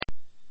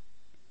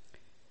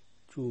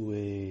诸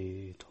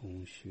位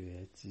同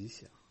学吉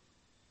祥！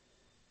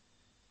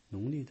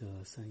农历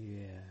的3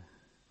月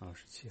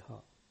27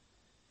号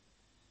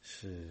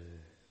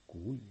是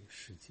谷雨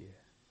时节。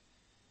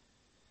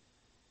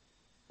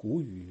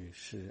谷雨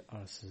是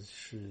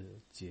24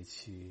节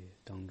气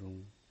当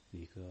中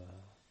一个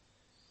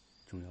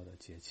重要的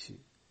节气，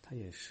它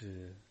也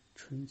是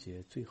春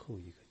节最后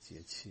一个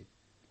节气，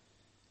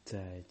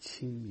在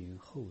清明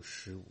后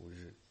15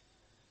日，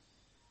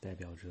代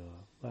表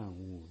着万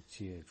物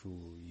借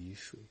助雨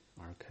水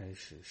而开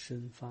始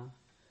生发，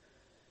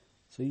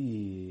所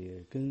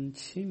以跟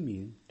清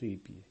明对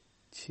比，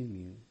清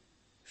明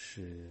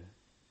是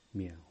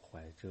缅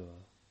怀着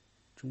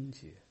终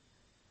结，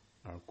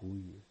而谷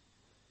雨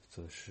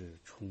则是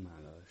充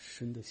满了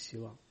生的希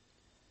望。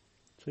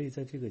所以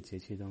在这个节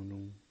气当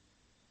中，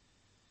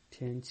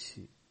天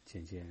气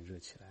渐渐热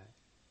起来，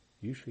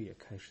雨水也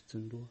开始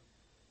增多，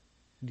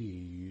利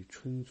于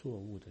春作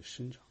物的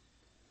生长。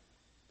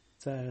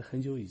在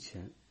很久以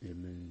前，人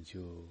们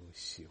就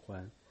喜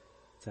欢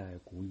在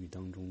谷雨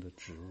当中的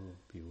植物，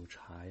比如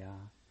茶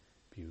呀，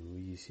比如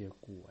一些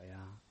果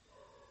呀，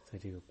在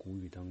这个谷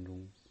雨当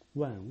中，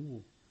万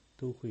物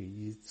都会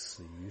依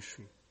此雨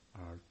水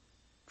而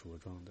茁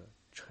壮的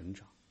成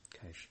长，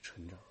开始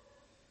成长。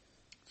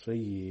所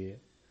以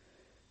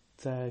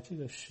在这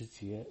个时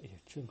节也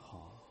正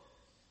好，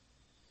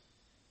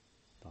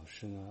老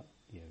师呢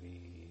也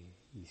为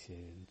一些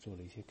人做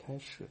了一些开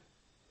示，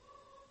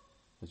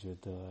我觉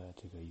得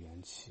这个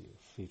缘起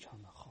非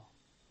常的好，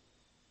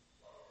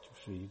就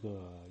是一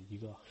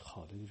个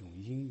好的一种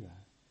因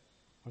缘，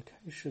而开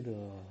示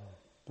的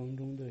当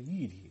中的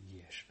义理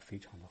也是非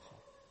常的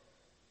好，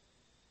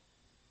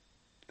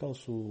告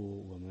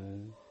诉我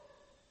们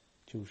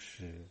就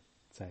是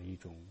在一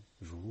种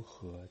如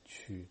何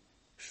去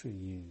顺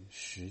应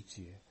时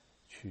节，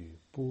去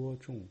播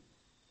种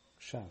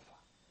善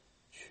法，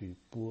去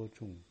播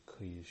种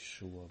可以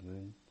使我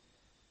们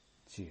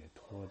解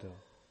脱的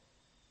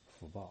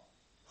福报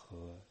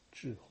和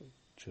智慧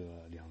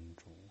这两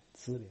种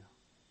资粮。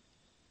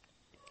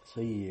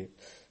所以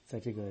在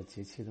这个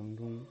节气当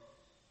中，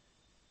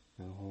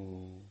然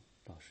后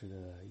老师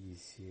的一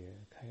些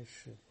开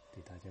示，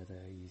给大家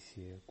的一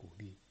些鼓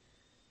励，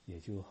也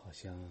就好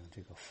像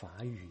这个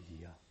法语一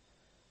样，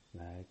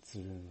来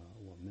滋润了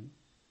我们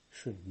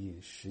顺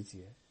应时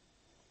节。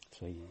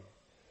所以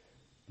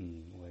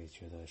我也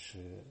觉得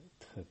是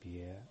特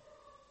别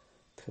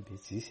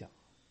吉祥。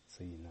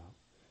所以呢，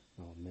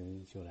那我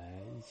们就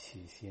来一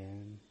起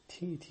先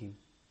听一听，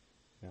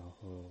然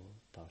后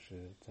导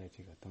师在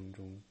这个当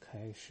中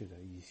开示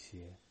的一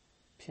些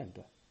片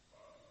段。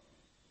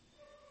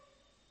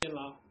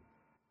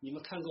你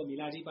们看过米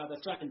拉利巴的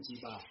传记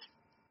吧？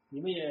你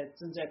们也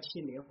正在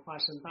听莲花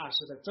生大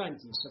师的传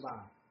记是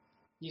吧？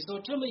你说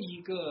这么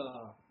一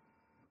个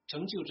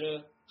成就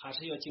者，还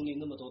是要经历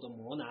那么多的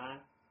磨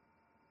难，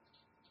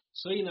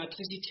所以呢，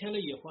这些听了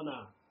以后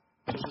呢，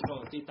就是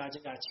说对大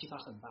家启发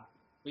很大。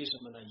为什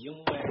么呢？因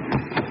为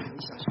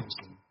很想修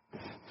行。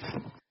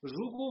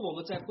如果我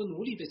们在不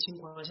努力的情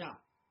况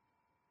下，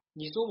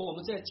你说我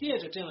们再接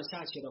着这样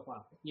下去的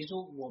话，你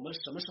说我们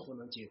什么时候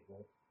能解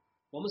脱？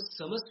我们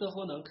什么时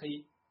候能可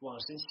以往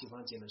生西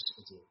方极乐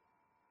世界？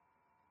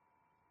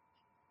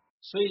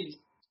所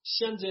以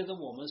现在的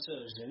我们是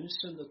人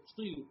生的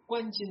最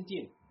关键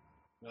点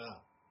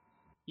啊，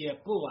也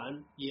不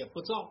晚也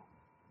不早，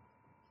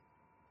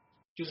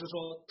就是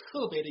说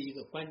特别的一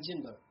个关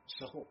键的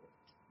时候，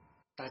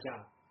大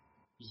家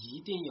一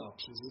定要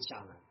平静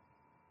下来，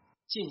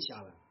静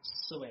下来，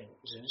思维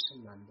人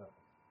生难得，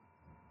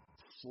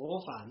佛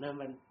法难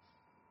闻。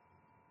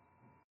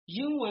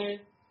因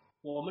为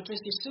我们这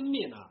些生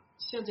命啊，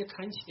现在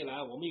看起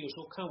来，我们有时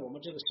候看我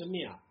们这个生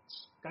命啊，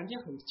感觉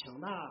很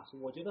强大，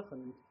我觉得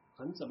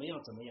很怎么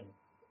样，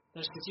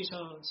但实际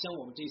上像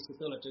我们这次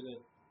得了这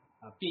个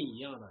病一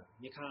样的，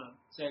你看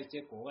在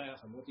国外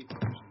很多地方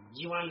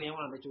1万2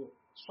万的就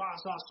刷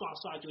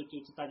就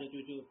大家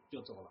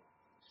就走了，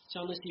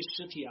像那些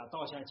尸体啊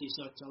倒下去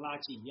像垃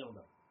圾一样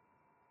的。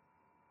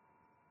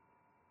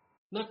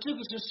那这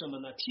个是什么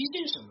呢？提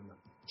醒什么呢？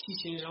提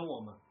醒让我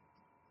们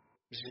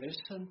人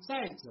生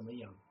再怎么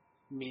样，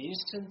名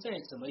声再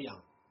怎么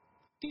样，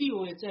地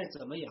位再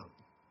怎么样，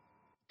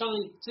当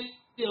这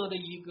样的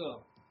一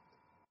个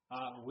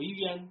违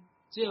冤，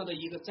这样的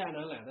一个灾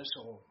难来的时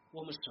候，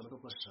我们什么都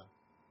不是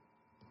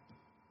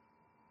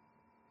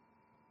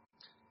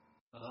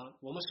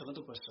我们什么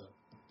都不是。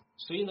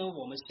所以呢，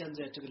我们现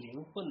在这个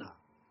灵魂呢，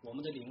我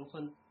们的灵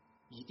魂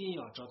一定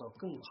要找到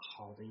更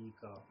好的一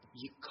个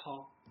依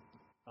靠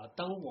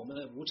当我们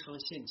的无常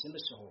现前的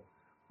时候，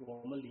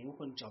我们灵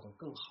魂找到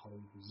更好的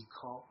一个依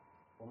靠，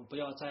我们不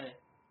要在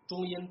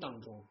中阴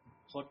当中，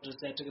或者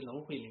在这个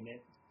轮回里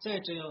面再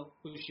这样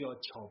不需要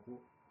挑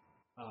拨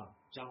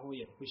然后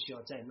也不需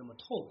要再那么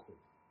痛苦。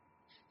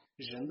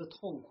人的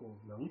痛苦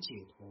能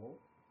解脱，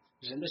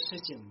人的事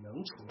情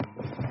能处理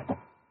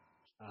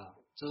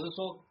只是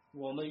说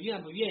我们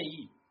愿不愿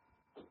意，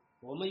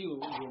我们有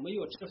没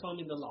有这方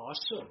面的老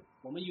师，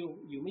我们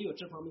有没有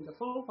这方面的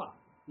方法？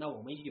那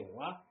我们有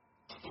啊。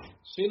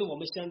所以呢，我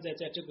们现在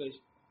在这个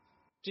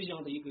这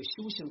样的一个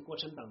修行过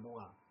程当中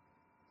啊，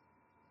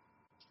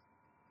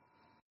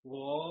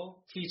我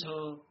非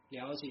常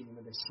了解你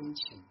们的心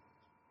情，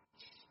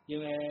因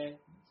为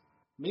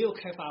没有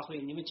开法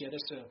会，你们觉得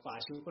是法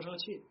修不上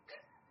去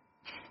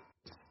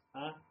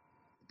啊，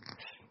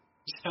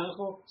然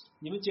后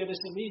你们觉得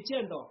是没有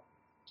见到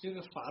这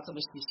个法怎么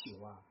去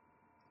修啊？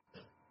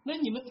那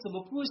你们怎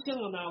么不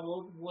像呢？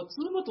我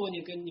这么多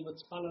年跟你们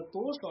传了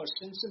多少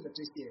神圣的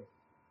这些，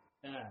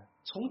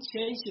从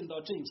谦心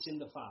到正心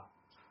的法，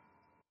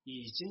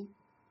已经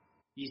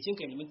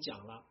给你们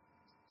讲了，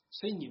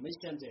所以你们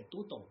现在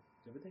都懂，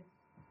对不对？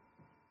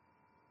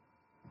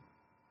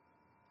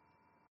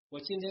我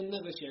今天那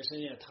个学生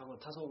也他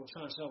说我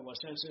上师，我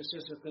上师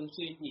是跟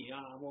随你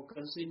啊，我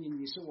跟随你，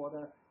你是我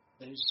的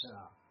恩师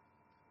啊。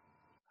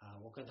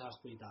我跟他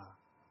回答，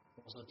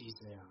我说弟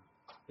子呀，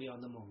不要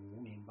那么无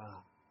名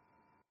吧，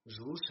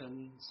儒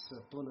生是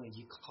不能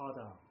依靠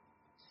的，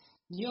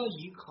你要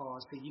依靠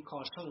是依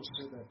靠上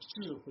师的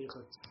智慧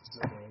和智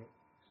慧，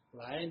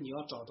来你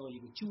要找到一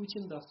个究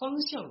竟的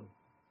方向，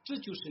这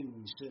就是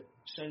你是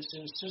生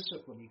生世世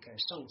不离开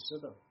上师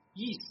的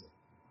意思。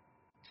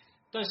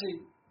但是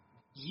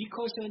依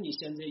靠像你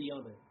现在一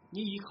样的，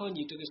你依靠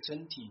你这个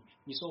身体，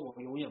你说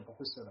我永远不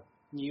会死的，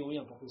你永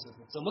远不会死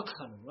的，怎么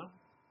可能啊？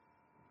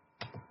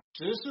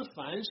只是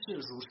凡是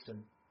如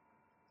生，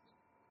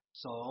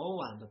早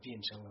晚的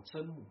变成了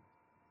分母，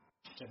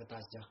这个大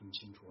家很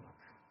清楚了。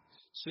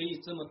所以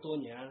这么多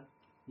年，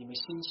你们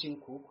辛辛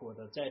苦苦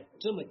的在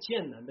这么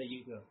艰难的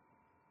一个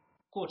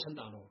过程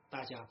当中，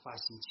大家发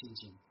心清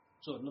净，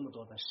做那么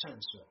多的善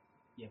事，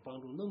也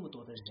帮助那么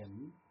多的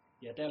人，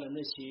也带了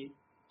那些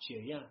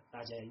学院，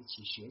大家一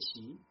起学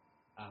习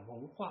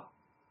文化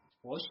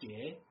佛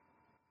学，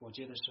我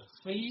觉得是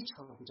非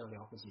常非常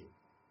了不起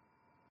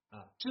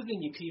这个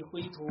你可以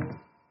回头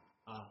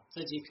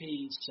自己可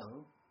以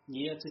想，你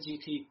也自己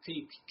可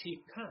以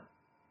看，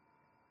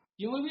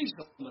因为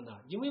什么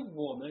呢？因为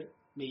我们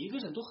每一个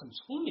人都很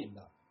聪明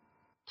的，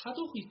他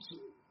都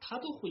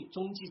会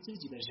终极自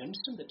己的人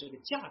生的这个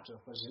价值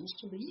和人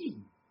生的意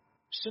义，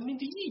生命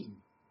的意义，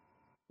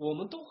我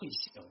们都会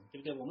想，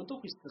对不对？我们都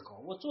会思考，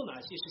我做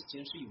哪些事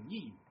情是有意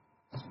义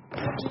的？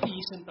我这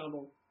一生当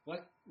中，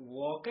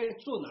我该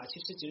做哪些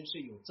事情是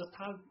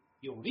它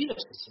有利的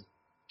事情？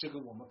这个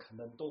我们可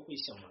能都会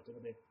想嘛，对不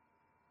对？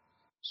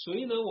所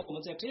以呢，我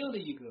们在这样的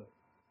一个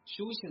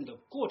修行的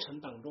过程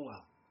当中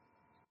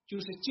就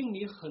是经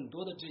历很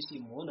多的这些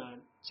磨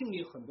难，经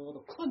历很多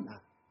的困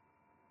难，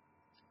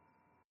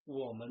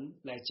我们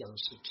来讲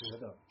是值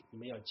得。你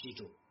们要记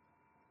住，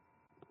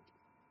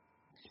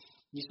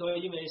你说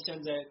因为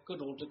现在各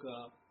种这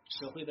个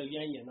社会的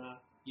原因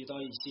遇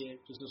到一些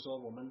就是说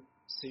我们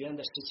寺院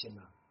的事情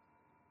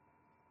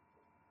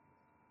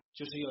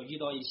就是要遇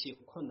到一些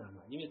困难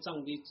因为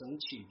藏地整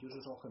体就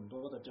是说很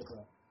多的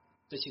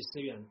这些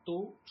寺院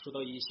都受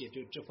到一些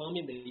就这方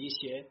面的一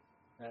些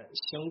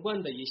相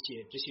关的一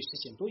些这些事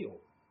情都有。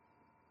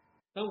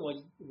但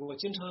我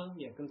经常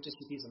也跟这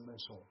些弟子们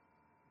说，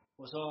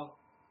我说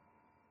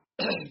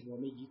我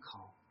们依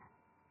靠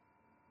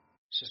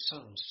是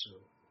上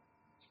师，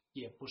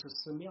也不是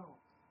寺庙，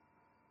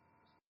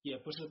也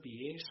不是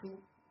别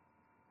墅，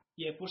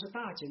也不是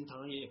大经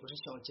堂，也不是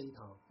小经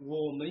堂，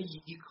我们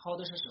依靠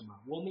的是什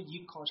么？我们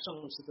依靠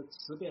上师的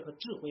慈悲和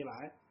智慧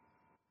来，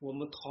我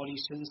们逃离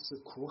生死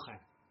苦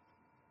海。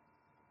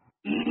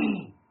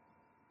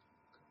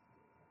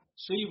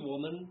所以我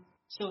们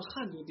像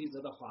汉族弟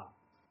子的话，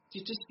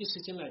对这些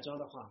事情来讲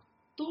的话，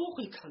都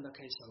会看得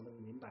开，想得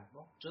明白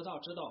知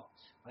道。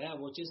哎呀，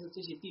我就是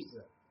这些弟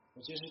子，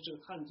我就是这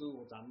个汉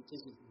族咱们这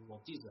些我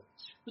弟子，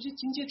我觉得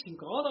境界挺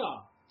高的。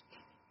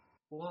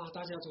哇，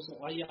大家都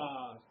说哎呀，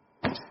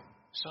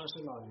上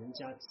师老人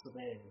家慈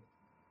悲，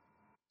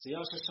只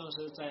要是上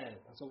师在，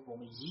他说我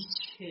们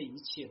一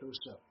切都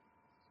是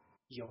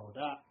有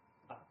的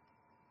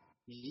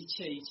一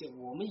切，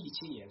我们以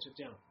前也是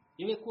这样。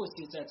因为过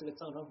去在这个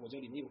藏传佛教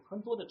里面有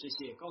很多的这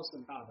些高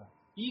僧大德，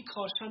依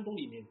靠山洞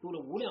里面度了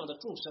无量的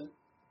众生，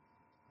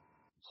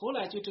后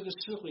来就这个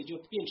社会就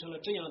变成了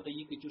这样的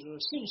一个就是说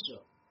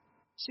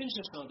现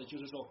实上的就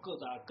是说各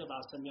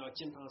大寺庙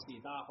经堂寺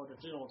大或者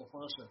这种的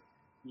方式，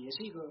也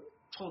是一个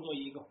创造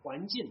一个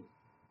环境，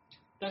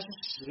但是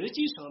实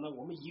际上呢，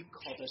我们依靠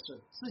的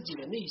是自己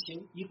的内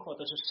心，依靠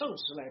的是上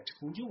师来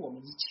成就我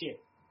们一切。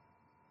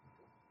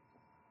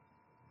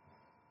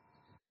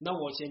那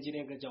我前几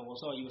天跟讲，我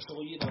说有时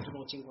候遇到这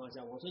种情况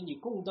下，我说你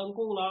供灯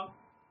供了，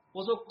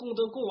我说供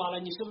灯供完了，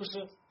你是不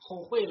是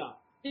后悔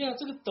了？哎呀，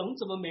这个灯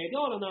怎么没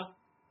掉了呢？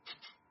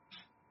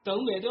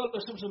灯没掉了，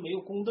是不是没有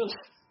供灯？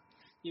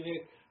因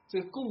为这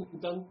个供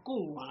灯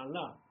供完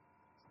了，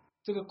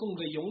这个供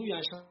的永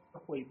远是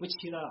回不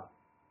去的。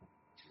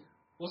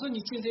我说你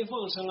今天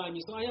放生了，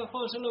你说哎呀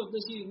放生了，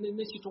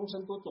那些众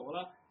生都走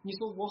了，你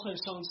说我很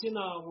伤心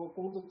我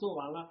工作做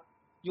完了，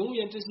永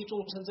远这些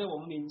众生在我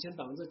们面前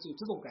等着，就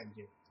这种感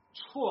觉。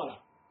错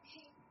了，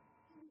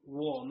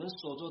我们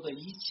所做的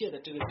一切的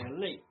这个人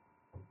类，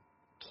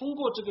通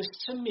过这个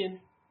生命，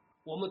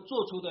我们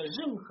做出的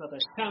任何的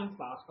善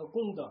法和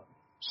功德，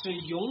是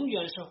永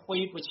远是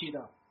回不去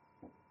的。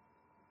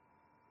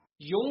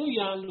永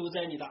远留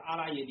在你的阿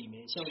拉耶里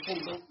面，像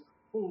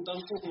供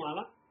灯供完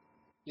了。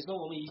你说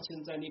我们以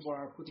前在尼泊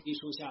尔菩提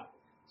树下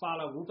发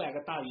了500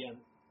个大愿，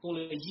供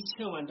了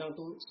1000万张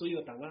都所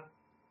有灯啊。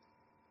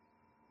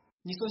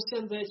你说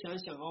现在想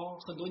想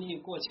很多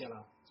年过去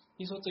了，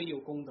你说这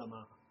有功德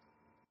吗？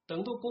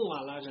灯都供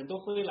完了，人都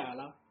回来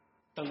了，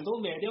灯都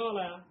卖掉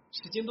了，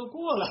时间都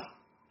过了。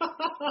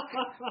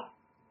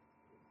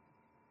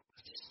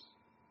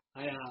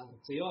哎呀，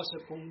只要是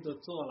功德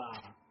做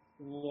了，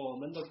我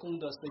们的功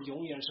德是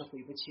永远是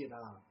回不去的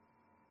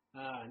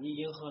啊！你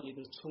银行里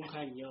的存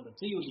款一样的，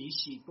只有利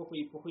息不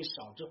会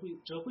少，只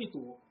会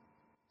多，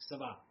是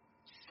吧？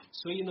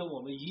所以呢，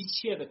我们一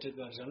切的这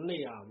个人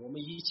类啊，我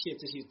们一切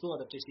这些做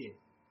的这些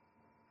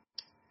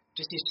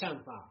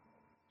善法，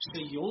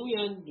是永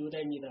远留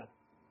在你的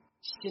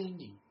心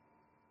里，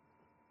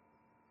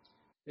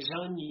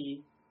让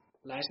你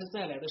来世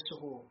再来的时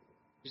候，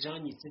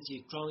让你自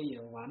己庄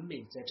严完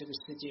美，在这个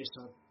世界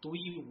上独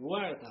一无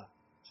二的，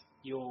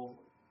有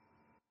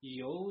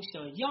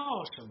想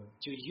要什么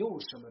就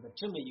有什么的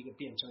这么一个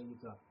变成一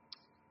个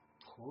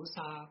菩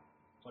萨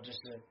或者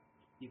是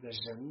一个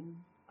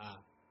人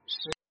啊。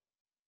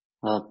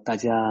大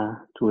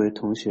家诸位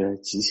同学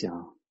吉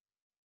祥。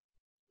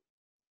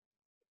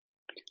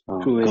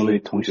诸位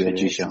同学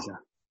吉祥。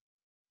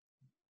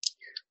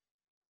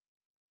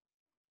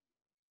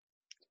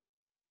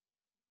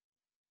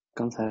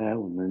刚才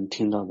我们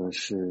听到的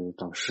是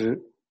导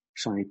师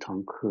上一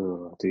堂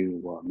课对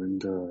于我们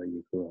的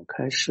一个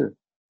开示。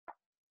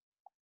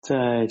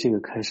在这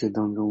个开示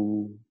当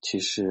中，其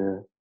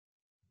实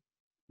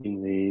因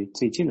为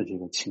最近的这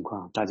个情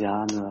况，大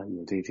家呢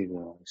也对这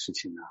个事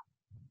情呢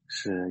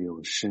是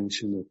有深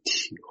深的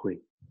体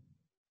会，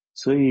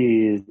所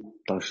以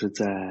导师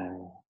在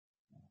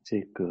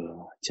这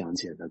个讲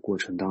解的过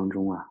程当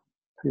中啊，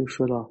他就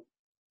说到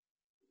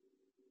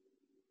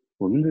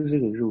我们的这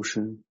个肉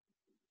身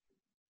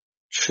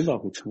迟早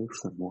会成为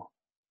粉末，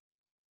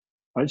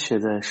而且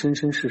在生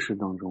生世世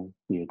当中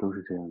也都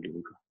是这样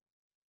流转，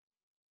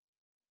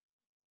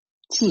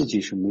自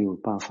己是没有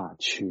办法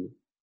去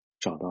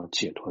找到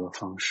解脱的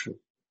方式，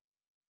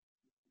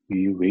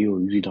唯有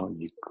遇到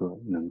一个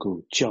能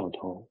够教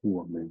导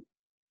我们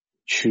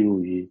趋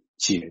入于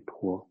解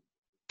脱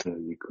的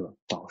一个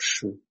导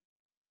师。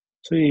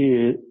所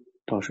以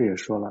导师也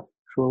说了，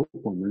说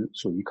我们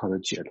所依靠的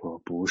解脱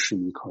不是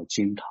依靠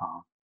经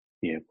堂，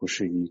也不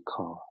是依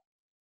靠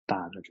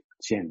大的这个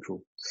建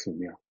筑寺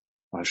庙，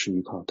而是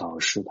依靠导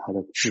师他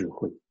的智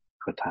慧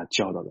和他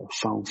教导的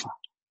方法。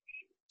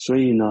所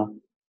以呢，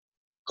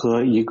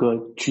和一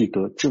个具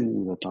得正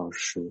悟的导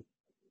师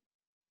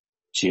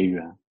结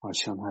缘，而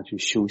向他去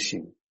修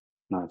行，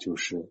那就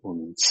是我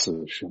们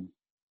此生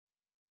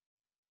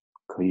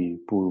可以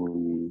步入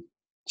于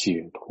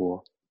解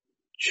脱，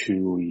趋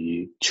入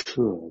于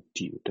彻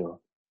底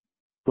的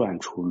断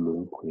除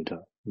轮回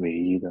的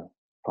唯一的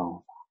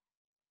方法。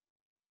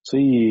所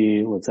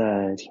以我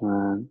在听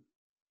完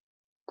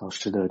导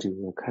师的这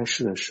个开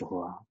示的时候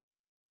啊，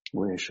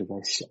我也是在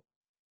想，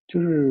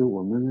就是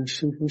我们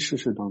生生世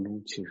世当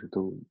中其实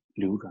都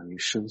流转于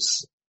生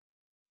死，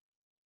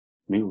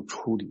没有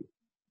出离，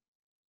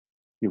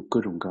有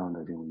各种各样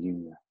的这种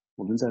因缘，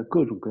我们在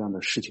各种各样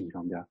的事情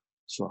上边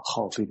所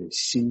耗费的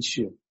心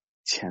血、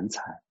钱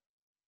财、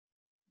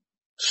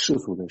世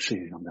俗的事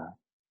情上边，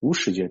无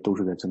始劫都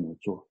是在这么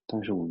做，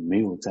但是我们没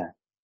有在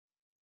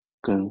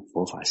跟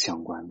佛法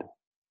相关的、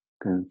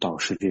跟导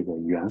师这个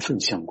缘分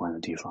相关的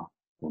地方，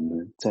我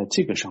们在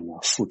这个上面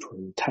付出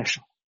的太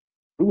少。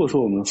如果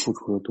说我们付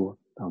出的多，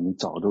那我们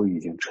早都已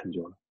经成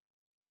就了。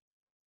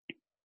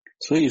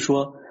所以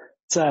说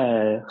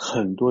在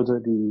很多的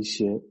一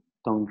些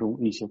当中，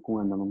一些公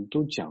案当中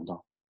都讲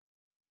到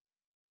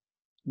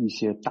一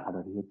些大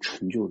的这些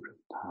成就者，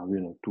他为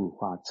了度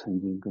化曾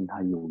经跟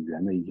他有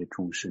缘的一些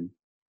众生，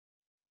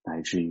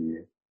乃至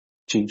于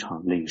经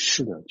常累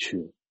世的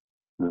去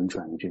轮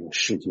转于这个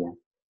世间，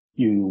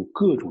运用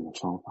各种的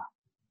方法，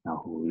然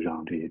后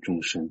让这些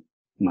众生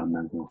慢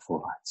慢跟佛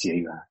法结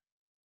缘。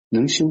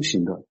能修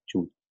行的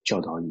就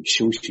教导以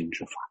修行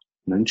之法，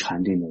能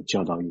禅定的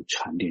教导以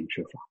禅定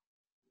之法，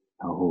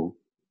然后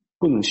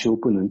不能修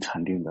不能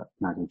禅定的，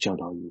那就教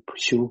导以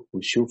修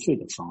复修废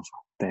的方法，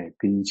待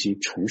根基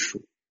成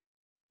熟。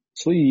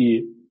所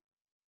以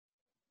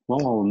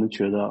往往我们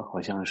觉得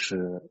好像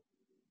是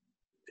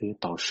这些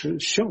导师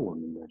需要我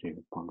们的这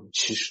个帮助，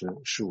其实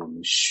是我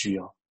们需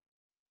要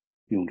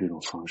用这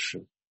种方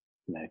式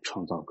来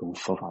创造跟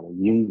佛法的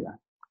因缘。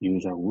因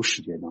为在无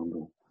始劫当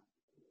中，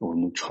我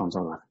们创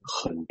造了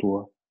很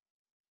多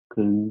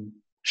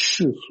跟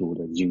世俗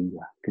的因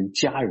缘，跟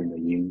家人的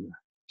因缘，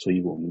所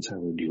以我们才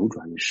会流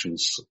转于生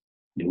死，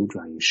流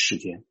转于世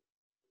间。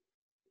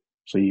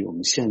所以我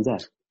们现在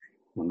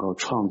能够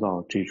创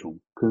造这种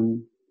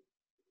跟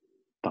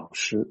导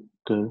师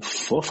跟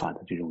佛法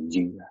的这种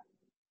因缘，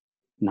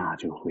那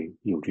就会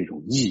有这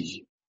种意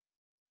义。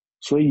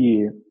所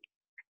以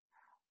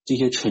这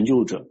些成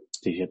就者，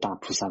这些大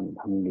菩萨们，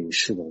他们累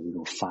世的这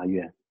种发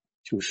愿，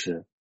就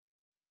是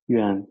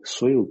愿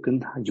所有跟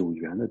他有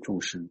缘的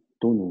众生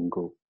都能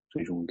够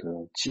最终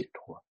的解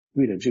脱，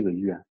为了这个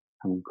愿，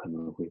他们可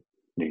能会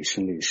累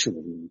生累世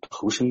的这种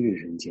投身于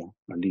人间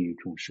而利益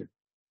众生。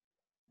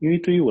因为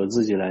对于我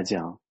自己来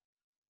讲，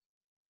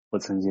我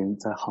曾经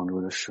在杭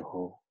州的时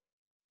候，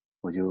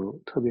我就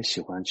特别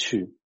喜欢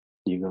去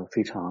一个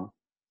非常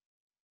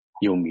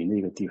有名的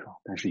一个地方，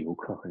但是游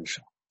客很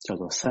少，叫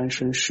做三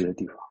生石的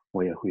地方，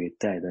我也会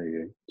带的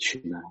人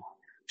去那里。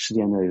世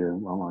间的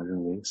人往往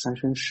认为三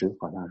生石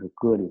好像是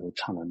歌里头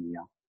唱的那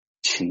样，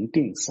情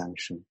定三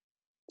生，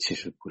其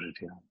实不是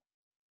这样的。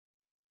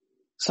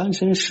三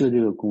生石的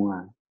这个公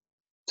案，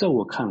在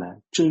我看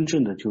来，真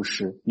正的就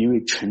是一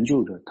位成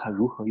就者，他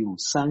如何用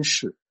三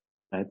世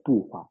来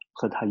度化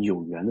和他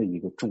有缘的一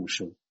个众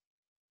生，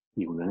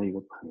有缘的一个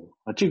朋友，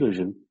而这个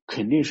人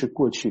肯定是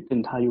过去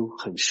跟他有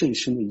很甚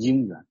深的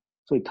因缘，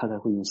所以他才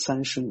会用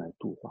三生来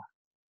度化。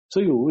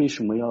所以我为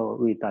什么要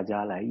为大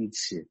家来一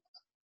起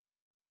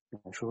来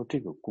说这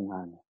个公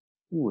案呢？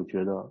因为我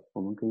觉得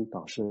我们跟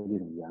导师的这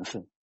种缘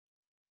分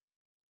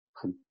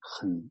很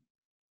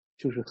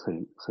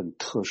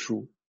特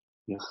殊，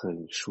也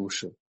很舒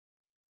适，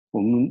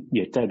我们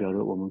也代表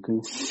着我们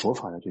跟佛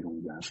法的这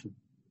种缘分。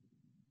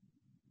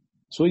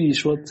所以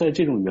说在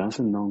这种缘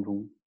分当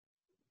中，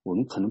我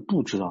们可能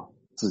不知道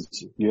自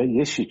己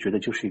也许觉得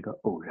就是一个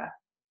偶然。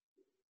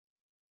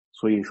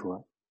所以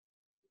说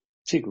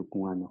这个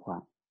公案的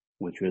话，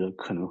我觉得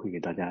可能会给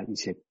大家一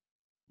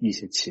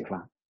些启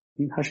发，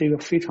因为它是一个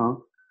非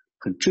常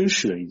很真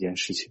实的一件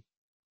事情。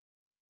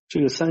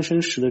这个三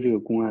生石的这个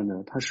公案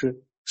呢，它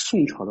是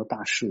宋朝的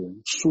大诗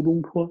人苏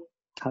东坡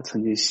他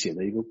曾经写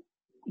的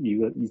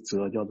一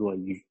则叫做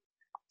《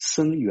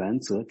僧元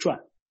泽传》，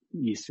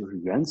意思就是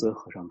元泽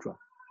和尚传。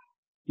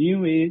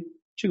因为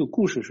这个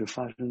故事是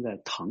发生在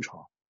唐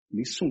朝，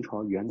离宋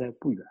朝元代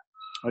不远，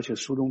而且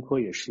苏东坡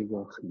也是一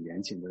个很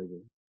严谨的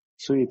人，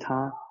所以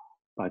他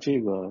把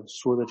这个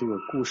说的这个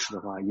故事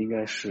的话，应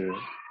该是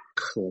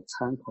可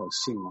参考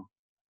性啊，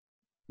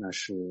那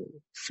是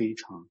非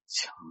常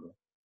强的。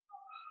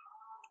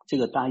这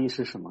个大意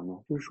是什么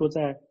呢？就是说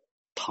在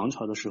唐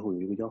朝的时候，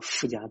有一个叫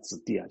富家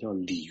子弟啊，叫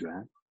李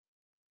渊，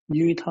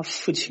因为他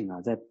父亲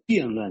啊在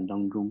变乱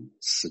当中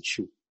死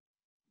去，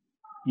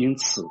因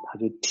此他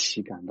就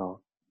体感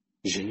到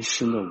人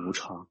生的无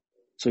常，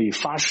所以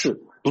发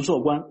誓不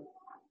做官，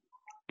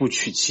不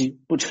娶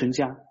妻，不成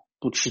家，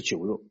不吃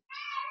酒肉，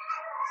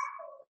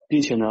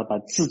并且呢把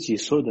自己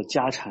所有的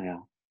家产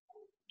呀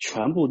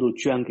全部都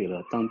捐给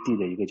了当地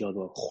的一个叫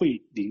做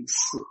惠林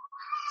寺，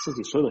自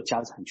己所有的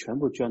家产全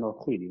部捐到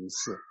惠林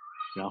寺，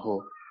然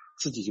后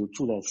自己就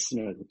住在寺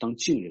庙里头当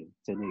净人，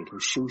在那里头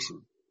修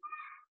行。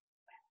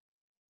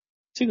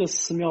这个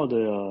寺庙的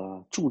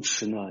住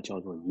持呢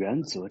叫做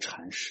元泽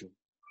禅师，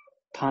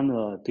他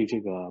呢对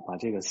把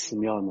这个寺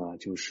庙呢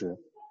就是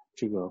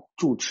这个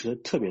住持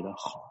的特别的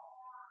好，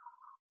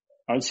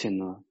而且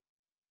呢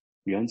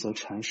元泽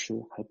禅师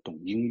还懂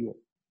音乐，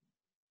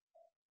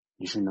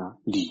于是呢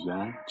李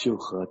渊就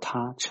和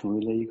他成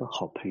为了一个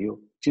好朋友，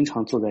经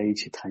常坐在一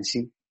起谈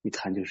心，一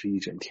谈就是一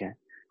整天，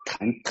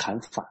谈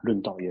法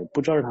论道，也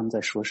不知道他们在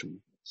说什么。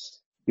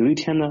有一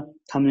天呢，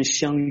他们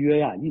相约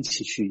呀，一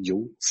起去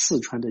游四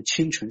川的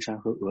青城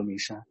山和峨眉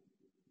山。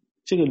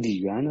这个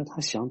李渊呢，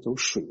他想走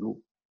水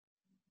路，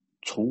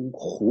从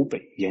湖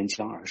北沿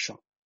江而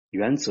上。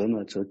元泽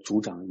呢，则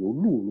主张由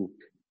陆路，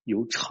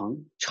由长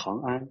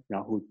安，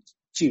然后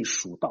进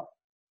蜀道，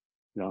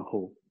然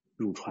后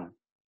入川。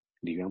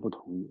李渊不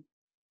同意，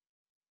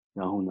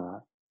然后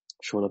呢，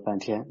说了半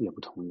天也不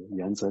同意。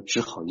元泽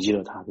只好依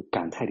了他，就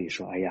感叹地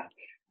说：“哎呀，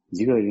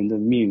一个人的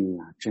命运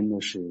啊，真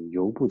的是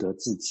由不得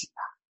自己啊。”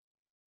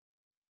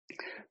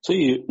所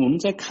以我们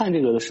在看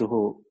这个的时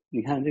候，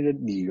你看这个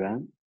李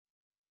渊，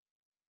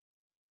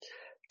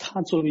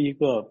他作为一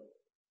个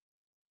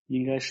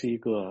应该是一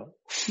个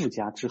富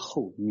家之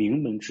后，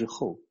名门之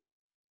后，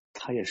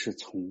他也是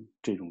从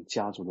这种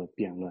家族的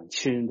变乱、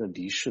亲人的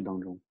离世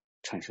当中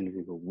产生了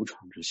这个无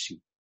常之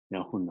心，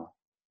然后呢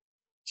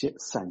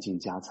散尽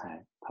家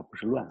财，他不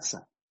是乱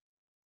散，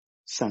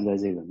散在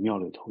这个庙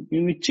里头。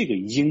因为这个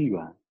因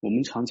缘，我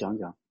们常讲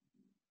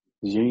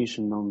人一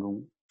生当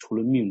中除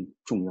了命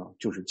重要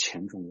就是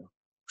钱重要，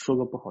说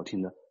个不好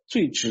听的，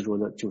最执着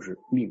的就是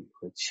命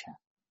和钱。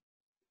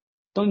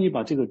当你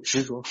把这个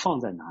执着放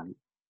在哪里，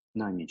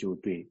那你就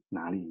对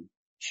哪里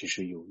其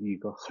实有一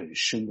个很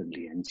深的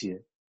连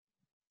接。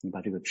你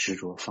把这个执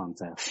着放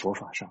在佛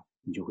法上，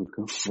你就会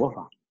跟佛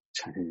法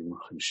产生一种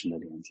很深的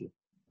连接。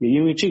也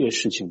因为这个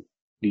事情，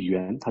李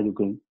渊他就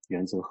跟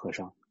元泽和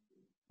尚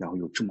然后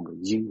有这么个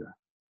因缘。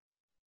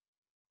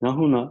然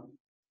后呢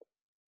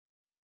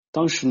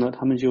当时呢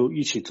他们就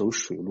一起走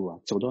水路啊，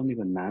走到那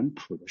个南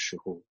浦的时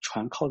候，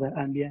船靠在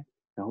岸边，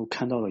然后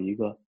看到了一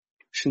个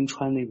身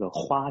穿那个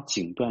花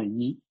锦缎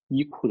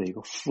衣裤的一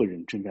个妇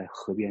人正在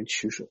河边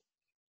取水。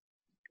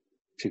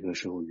这个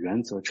时候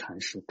元泽禅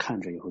师看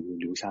着以后就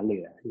流下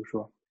泪来，就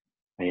说：“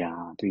哎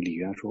呀，对李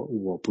渊说，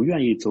我不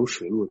愿意走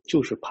水路，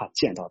就是怕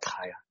见到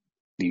他呀。”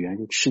李渊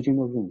就吃惊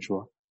的问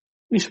说：“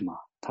为什么？”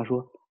他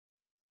说：“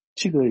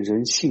这个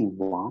人姓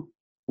王，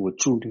我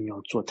注定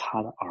要做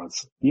他的儿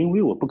子，因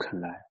为我不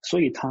肯来，所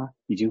以他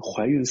已经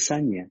怀孕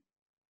3年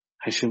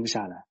还生不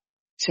下来，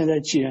现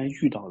在既然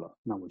遇到了，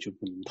那我就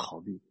不能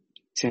逃避。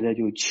现在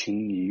就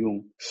请你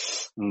用，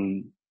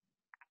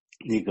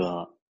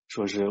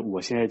说是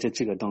我现在在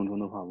这个当中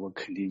的话，我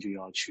肯定就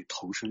要去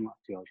投生了，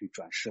就要去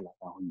转世了，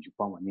然后你就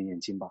帮我念念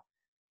经吧。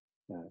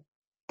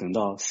等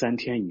到3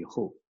天以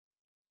后，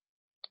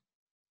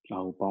然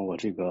后帮我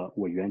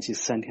我圆寂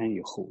3天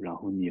以后，然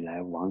后你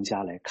来王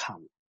家来看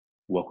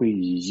我，我会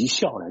以一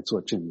笑来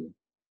做证明，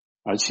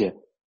而且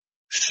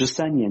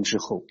13年之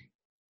后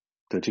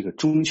的这个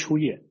中秋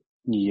夜，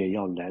你也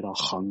要来到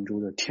杭州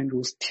的天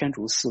竺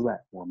寺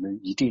外，我们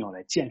一定要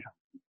来见上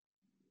你。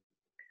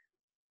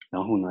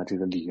然后呢，这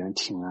个李渊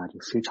听完就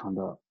非常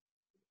的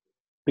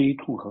悲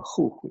痛和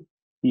后悔，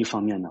一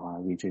方面的话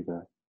为这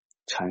个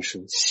禅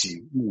师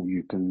洗沐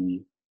浴更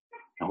衣，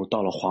然后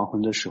到了黄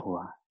昏的时候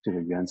这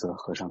个元泽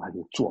和尚他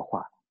就作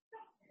画，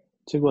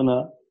结果呢，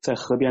在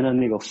河边的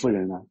那个妇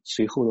人呢，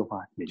随后的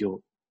话也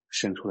就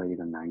生出了一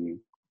个男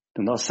婴。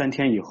等到3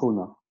天以后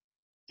呢，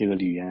这个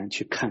李渊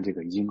去看这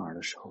个婴儿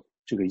的时候，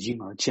这个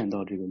婴儿见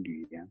到这个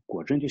李渊，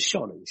果真就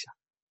笑了一下，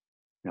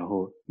然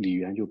后李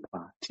渊就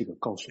把这个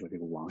告诉了这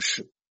个王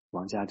氏。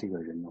王家这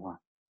个人的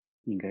话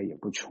应该也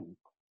不穷，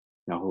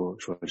然后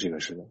说这个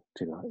是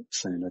这个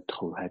僧人的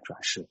投胎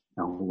转世，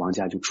然后王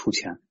家就出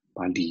钱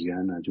把李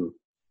渊呢就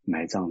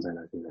埋葬在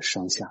了这个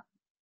山下，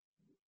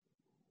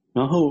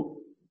然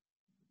后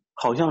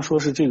好像说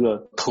是这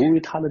个投为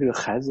他的这个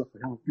孩子好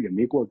像也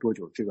没过多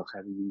久，这个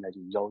孩子应该就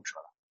夭折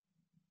了。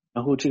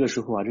然后这个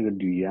时候这个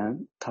李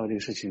渊他这个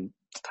事情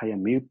他也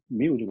没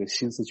有这个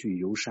心思去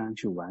游山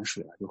去玩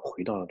水了，就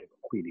回到了这个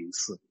慧林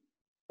寺，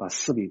把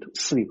寺里头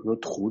的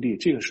徒弟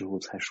这个时候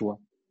才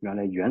说，原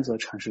来元泽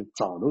禅师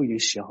早都已经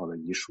写好了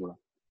遗书了，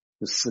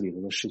就寺里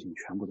头的事情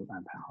全部都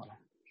安排好了。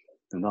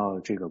等到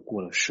这个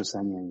过了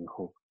13年以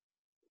后，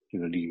这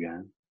个李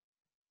渊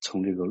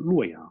从这个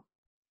洛阳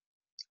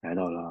来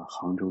到了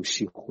杭州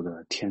西湖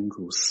的天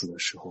竺寺的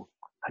时候，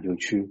他就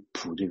去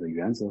补这个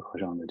元泽和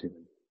尚的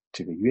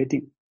这个约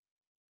定。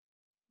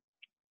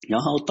然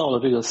后到了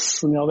这个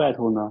寺庙外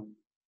头呢，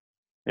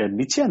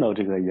没见到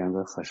这个元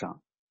泽和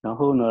尚，然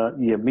后呢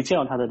也没见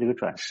到他的这个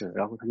转世，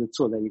然后他就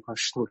坐在一块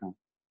石头上，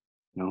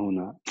然后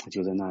呢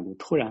就在那里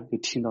突然就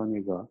听到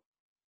那个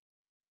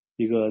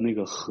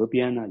河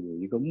边呢有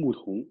一个牧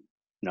童，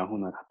然后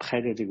呢他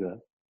拍着这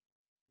个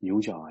牛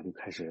角就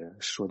开始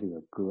说这个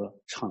歌，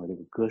唱的这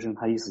个歌声，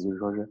他意思就是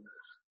说是，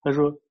他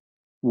说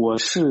我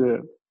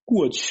是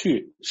过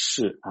去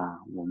是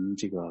我们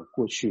这个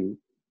过去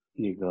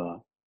那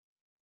个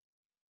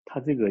他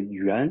这个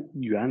原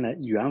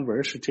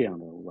文是这样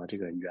的，我这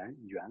个原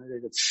的这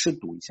个诗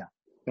读一下，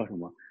叫什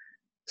么？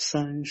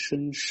三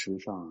生石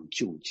上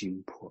旧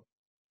经破，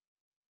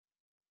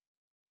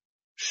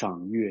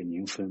赏月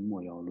宁分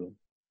莫要论，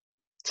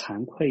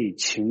惭愧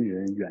情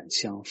人远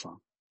相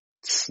访，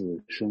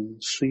此生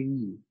虽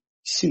异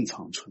性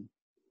藏存。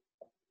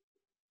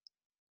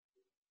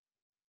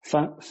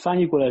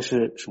翻译过来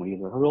是什么意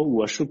思？他说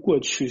我是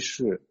过去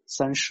世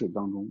3世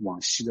当中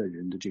往昔的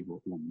人的这个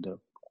我们的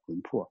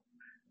魂魄，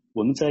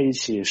我们在一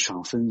起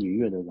赏分明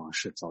月的往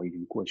事早已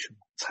经过去了，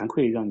惭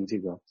愧让你这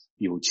个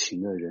有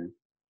情的人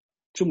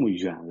这么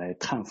远来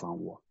探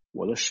访我，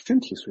我的身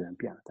体虽然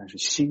变了，但是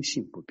心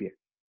性不变。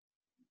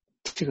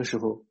这个时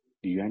候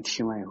李渊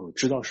听完以后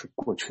知道是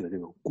过去的这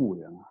个故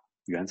人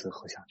元泽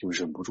和尚，就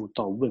忍不住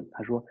倒问，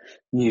他说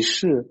你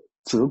是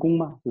泽公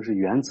吗？就是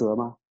元泽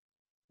吗？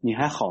你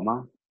还好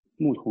吗？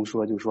牧童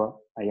就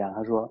说哎呀，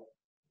他说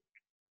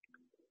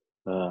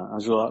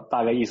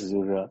大概意思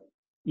就是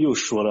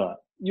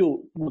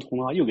牧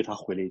童又给他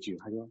回了一句，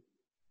他说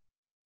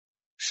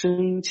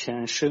身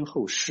前身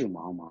后事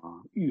茫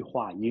茫，欲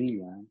化姻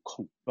缘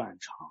恐断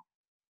肠，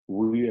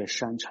吴越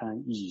山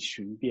川已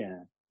寻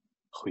遍，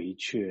回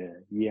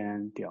却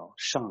烟吊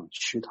上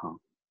瞿塘。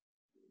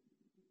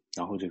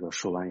然后这个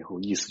说完以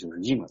后意思就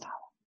是应了他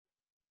了，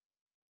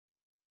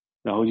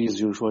然后意思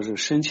就是说是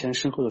身前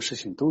身后的事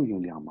情都已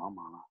经两茫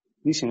茫了，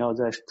你想要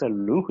在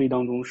轮回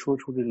当中说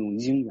出这种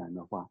因缘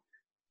的话，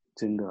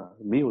真的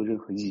没有任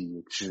何意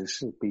义，只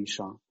是悲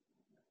伤。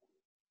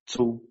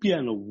走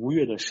遍了吴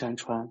越的山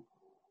川，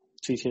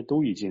这些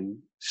都已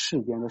经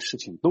世间的事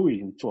情都已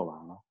经做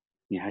完了，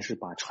你还是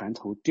把船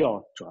头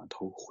转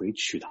头回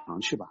瞿塘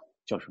去吧，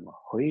叫什么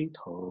回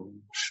头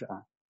是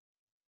岸。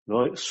然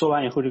后说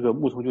完以后，这个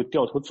牧童就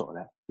掉头走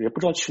了，也不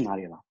知道去哪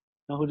里了。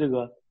然后这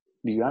个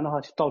李渊的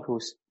话就到处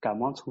赶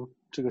忙从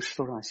这个石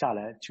头上下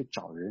来去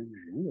找人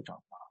也找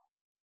不到，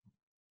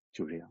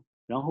就这样。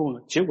然后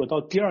呢，结果到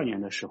第2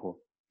年的时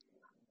候，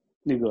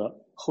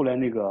后来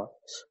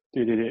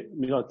对，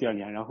没到第2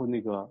年，然后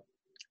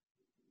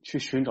去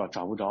寻找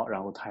不着，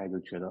然后他也就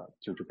觉得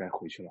就该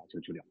回去了，就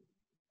了。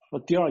到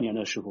第2年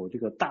的时候，这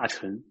个大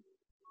臣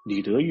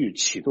李德裕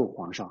启奏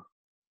皇上，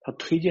他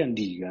推荐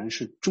李渊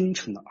是忠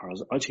臣的儿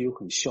子，而且又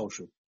很孝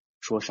顺，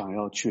说想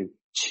要去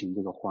请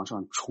这个皇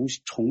上重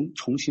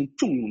新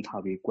重用他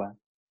为官。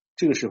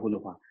这个时候的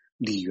话，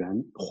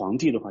皇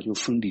帝的话就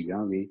封李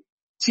渊为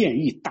谏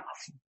议大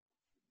夫。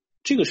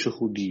这个时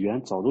候李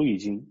渊早都已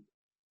经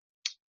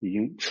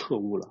彻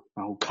悟了，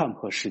然后看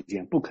破世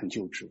间，不肯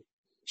就职。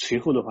随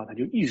后的话他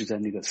就一直在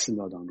那个寺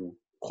庙当中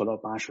活到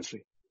80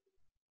岁。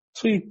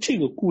所以这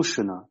个故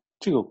事呢，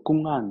这个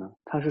公案呢，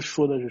他是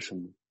说的是什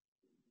么？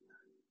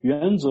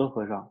原则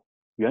和尚，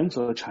原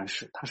则禅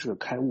师，他是个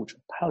开悟者，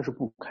他要是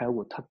不开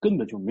悟，他根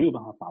本就没有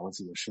办法把握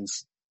自己的生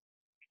死。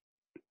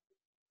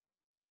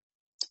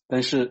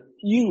但是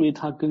因为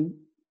他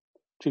跟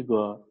这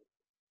个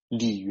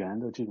李元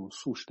的这种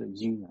宿世的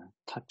因缘，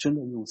他真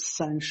的用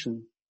3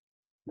生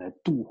来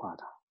度化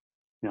他，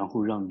然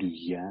后让吕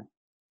岩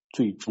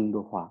最终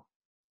的话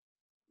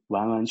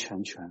完完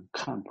全全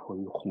看破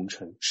于红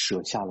尘，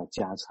舍下了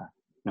家产，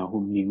然后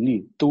名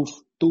利都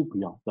不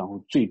要，然后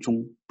最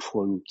终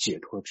破入解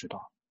脱之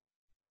道。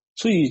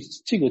所以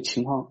这个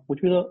情况我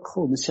觉得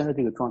和我们现在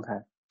这个状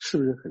态是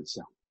不是很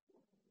像？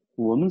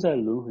我们在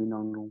轮回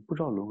当中不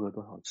知道轮回了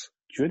多少次，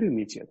绝对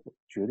没解脱，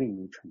绝对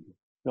没成就，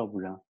要不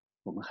然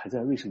我们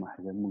为什么还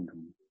在梦中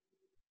呢？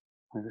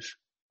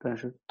但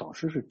是导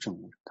师是证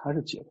悟，他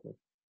是解脱的，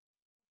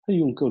他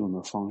用各种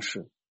的方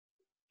式。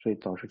所以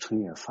导师曾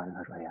也发现，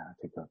他说哎呀，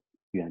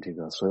愿这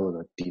个所有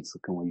的弟子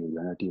跟我有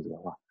缘的弟子的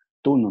话，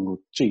都能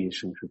够这一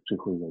生是最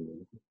后一个轮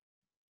回，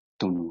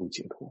都能够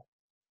解脱。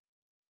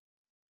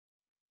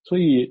所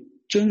以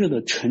真正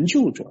的成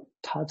就者，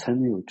他才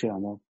能有这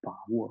样的把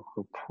握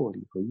和魄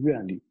力和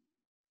愿力，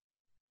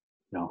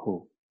然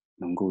后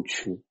能够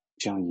去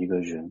将一个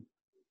人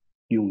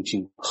用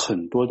尽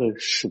很多的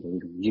事的一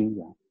种因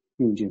缘，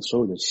用尽所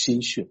有的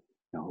心血，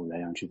然后来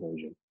让这个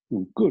人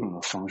用各种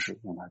的方式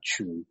让他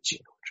去为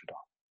解脱之道。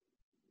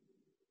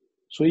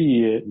所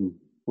以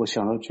我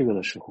想到这个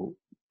的时候，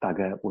大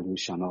概我就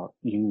想到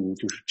因为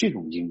就是这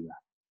种因缘，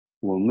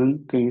我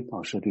们跟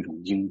导师这种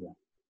因缘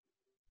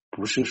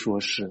不是说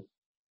是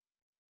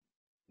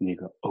那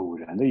个偶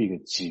然的一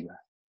个机缘，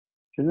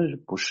真的是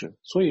不是。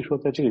所以说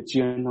在这个机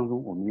缘当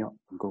中，我们要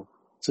能够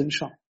增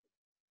上，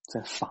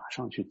在法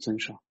上去增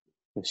上，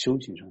在修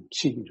行上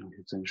气性上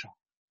去增上，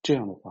这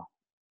样的话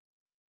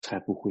才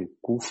不会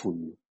辜负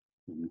于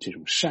我们这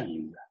种善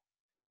因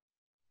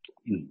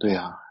缘。对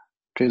啊，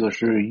这个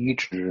是依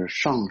止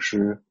上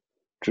师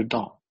之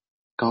道。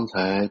刚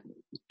才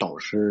导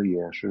师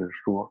也是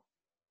说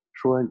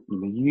你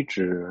们依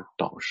止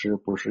导师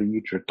不是依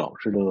止导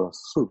师的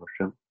4个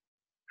身，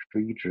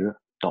是依止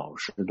导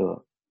师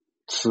的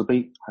慈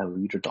悲，还有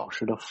依止导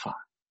师的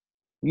法。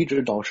依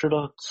止导师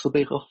的慈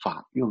悲和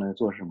法用来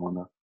做什么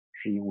呢？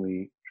是因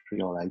为是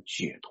要来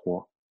解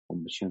脱我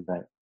们现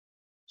在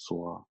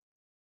所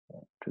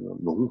这个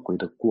轮回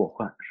的过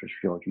患，是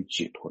需要去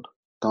解脱的。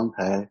刚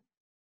才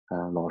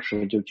老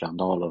师就讲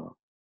到了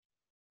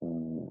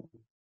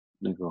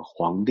那个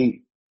皇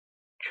帝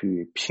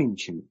去聘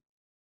请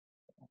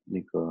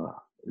那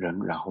个人，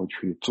然后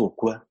去做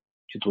官，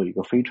去做一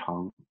个非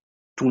常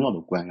重要的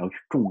官，要去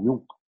重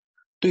用。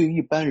对于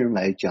一般人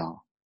来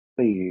讲，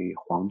被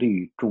皇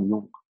帝重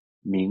用，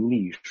名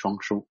利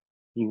双收，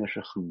应该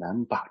是很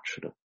难把持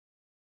的。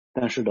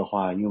但是的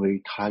话，因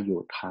为他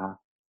有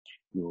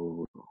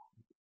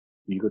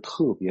一个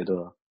特别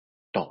的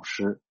导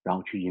师，然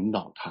后去引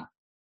导他，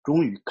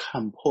终于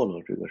看破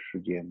了这个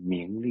世界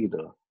名利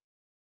的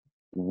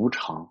无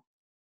常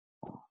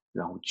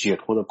然后解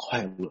脱的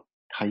快乐，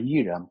他依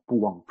然不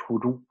忘初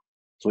衷。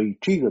所以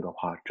这个的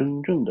话，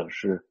真正的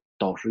是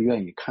导师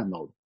愿意看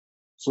到的。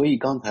所以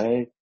刚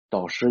才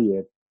导师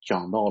也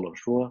讲到了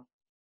说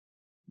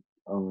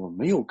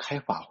没有开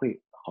法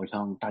会，好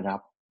像大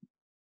家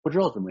不知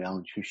道怎么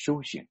样去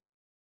修行。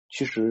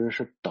其实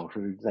是导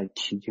师在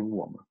提醒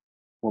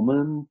我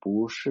们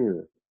不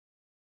是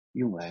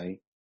用来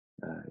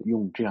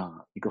用这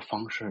样一个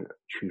方式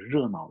去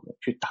热闹的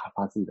去打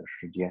发自己的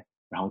时间，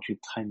然后去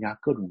参加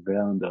各种各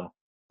样的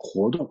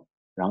活动，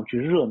然后去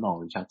热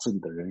闹一下自己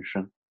的人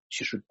生。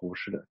其实不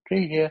是的，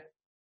这些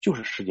就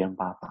是世间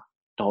八法。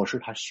导师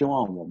他希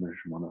望我们是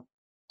什么呢？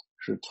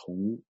是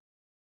从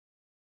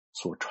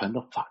所传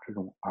的法之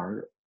中，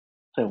而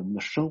在我们的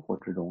生活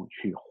之中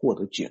去获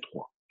得解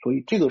脱。所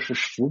以这个是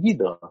实际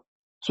的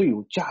最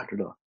有价值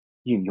的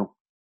应用。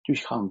就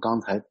像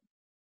刚才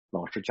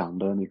老师讲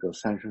的那个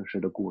3生石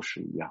的故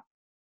事一样，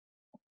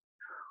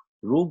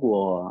如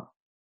果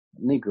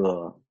那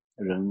个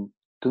人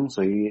跟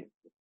随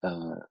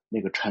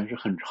那个禅师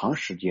很长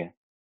时间，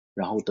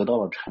然后得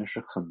到了禅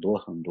师很多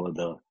很多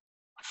的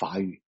法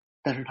语，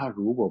但是他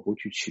如果不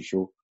去起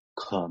修，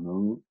可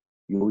能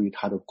由于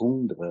他的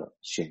功德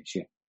显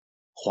现，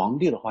皇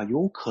帝的话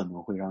有可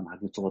能会让他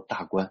去做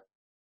大官。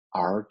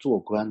而做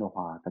官的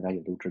话，大家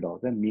也都知道，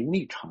在名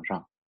利场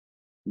上，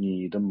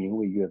你的名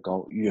位越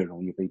高，越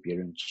容易被别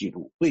人记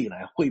住，未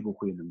来会不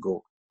会能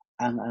够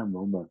安安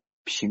稳稳、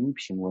平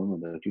平稳稳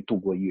的去度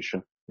过一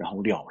生，然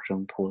后了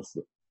生脱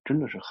死，真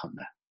的是很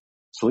难。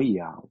所以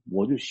啊，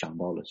我就想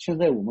到了，现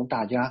在我们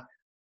大家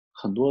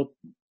很多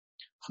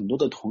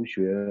的同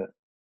学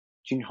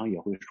经常也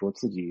会说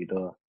自己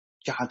的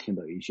家庭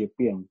的一些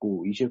变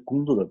故，一些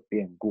工作的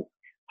变故，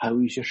还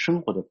有一些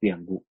生活的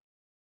变故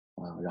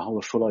然后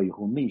说到以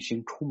后内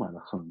心充满了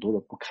很多的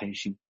不开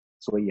心。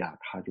所以啊，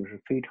他就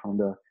是非常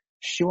的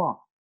希望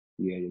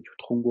也就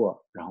通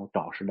过然后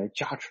导师来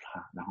加持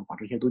他，然后把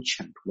这些都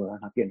遣除了，让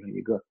他变成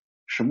一个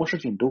什么事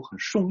情都很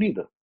顺利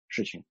的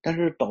事情。但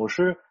是导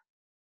师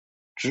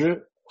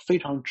非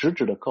常直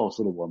指的告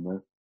诉了我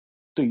们，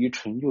对于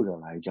成就者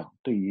来讲，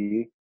对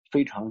于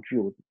非常具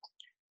有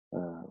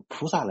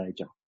菩萨来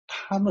讲，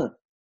他们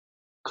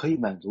可以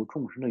满足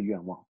众生的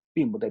愿望，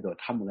并不代表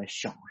他们来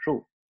享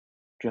受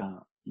这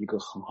样一个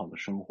很好的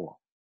生活。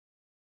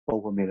包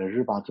括美勒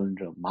日巴尊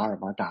者、马尔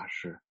巴大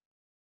师，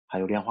还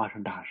有莲花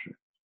生大师，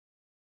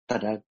大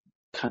家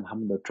看他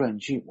们的传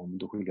记，我们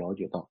都会了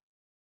解到，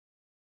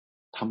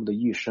他们的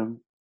一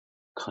生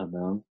可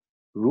能，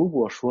如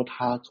果说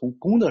他从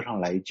功德上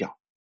来讲，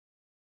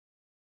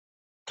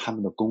他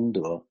们的功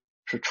德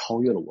是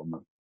超越了我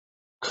们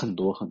很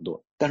多很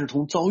多，但是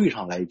从遭遇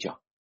上来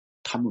讲，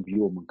他们比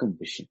我们更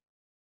不幸。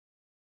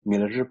米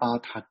勒日巴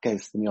他盖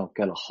寺庙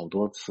盖了好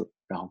多次，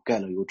然后盖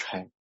了又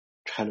拆，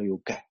拆了又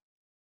盖，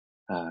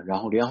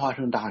然后莲花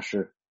生大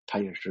师他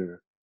也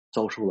是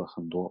遭受了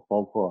很多，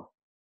包括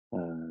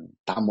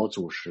达摩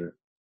祖师，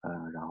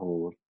然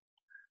后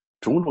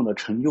种种的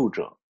成就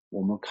者，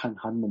我们看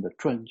他们的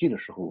传记的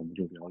时候，我们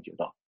就了解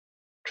到，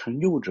成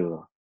就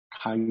者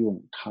他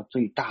用他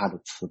最大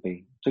的慈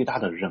悲、最大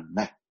的忍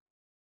耐，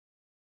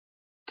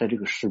在这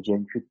个世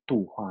间去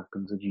度化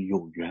跟自己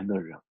有缘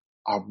的人，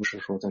而不是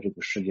说在这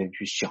个世间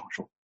去享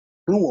受。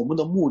跟我们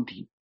的目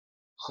的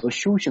和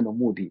修行的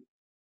目的，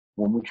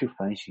我们去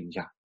反省一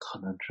下，可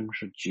能真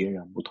是截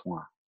然不同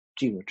啊！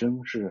这个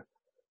真是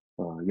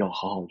要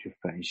好好去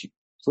反省。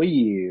所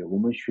以我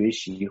们学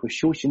习和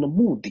修行的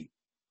目的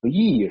和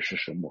意义是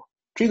什么？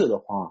这个的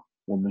话，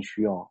我们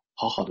需要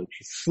好好的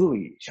去思维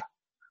一下。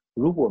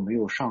如果没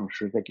有上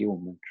师在给我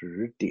们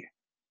指点，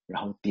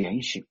然后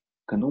点醒，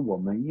可能我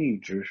们一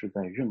直是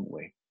在认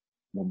为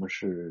我们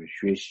是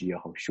学习也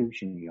好，修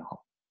行也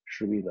好，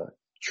是为了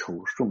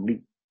求顺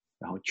利，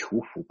然后求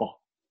福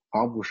报，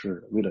而不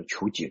是为了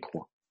求解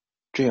脱。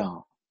这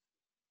样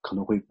可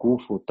能会辜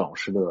负导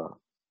师的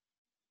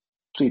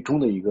最终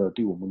的一个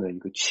对我们的一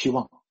个期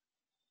望。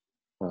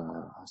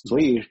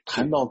所以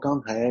谈到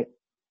刚才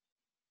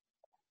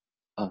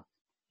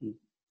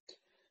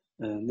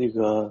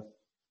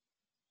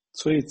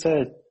所以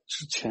在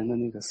之前的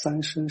那个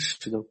三生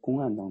石的公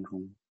案当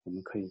中，我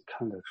们可以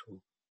看得出，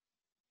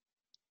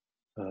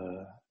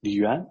李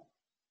渊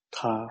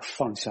他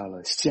放下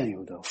了现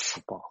有的福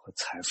报和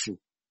财富，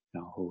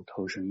然后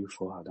投身于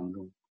佛法当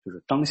中，就是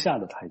当下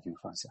的他已经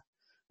放下，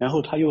然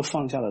后他又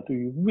放下了对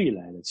于未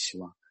来的期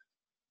望。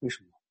为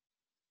什么？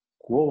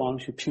国王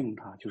去聘用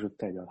他，就是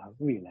代表他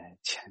未来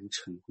前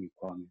程会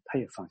光明，他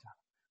也放下了。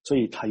所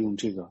以他用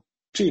这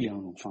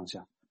两种放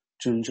下，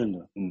真正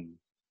的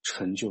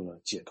成就了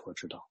解脱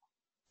之道。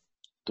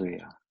对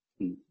呀，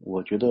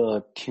我觉得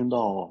听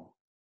到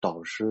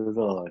导师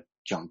的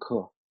讲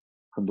课，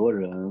很多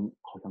人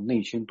好像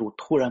内心都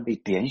突然被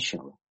点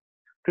醒了。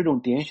这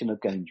种点醒的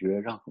感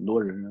觉让很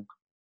多人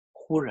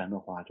忽然的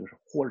话就是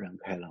豁然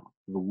开朗，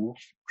如俯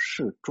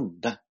视重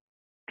担。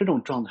这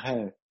种状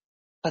态，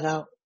大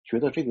家觉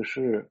得这个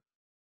是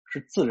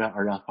自然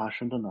而然发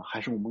生的呢，还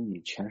是我们以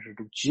前是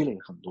都积累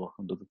很多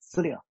很多的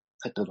资料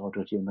才得到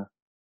这些呢？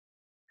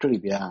这里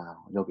边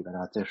要给大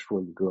家再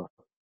说一个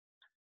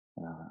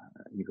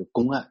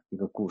公案，一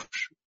个故事，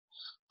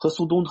和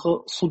苏东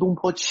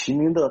坡齐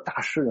名的大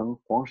诗人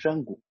黄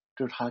山谷，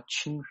这是他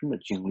亲身的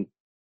经历。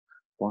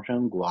黄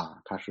山谷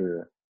他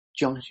是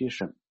江西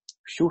省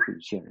修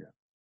水县人，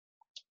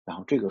然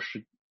后这个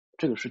事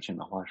情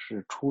的话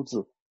是出自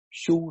《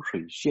修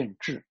水县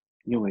志》，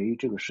因为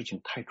这个事情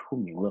太出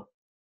名了，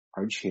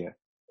而且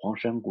黄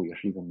山谷也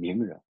是一个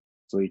名人，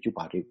所以就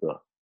把这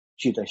个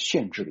记在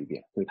县志里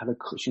边，所以它的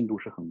可信度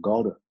是很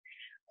高的。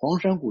黄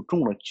山谷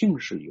中了进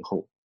士以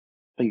后，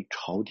被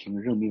朝廷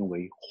任命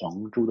为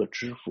黄州的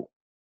知府。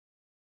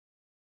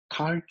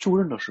他就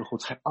任的时候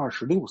才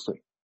26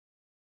岁，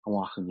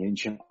很年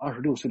轻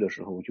，26岁的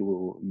时候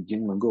就已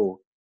经能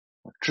够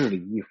治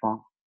理一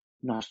方，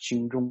那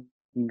心中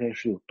应该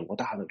是有多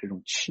大的这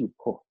种气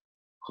魄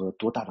和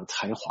多大的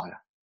才华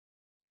呀。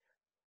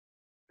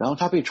然后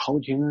他被朝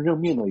廷任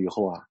命了以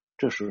后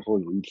这时候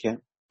有一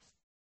天，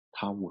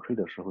他午睡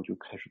的时候就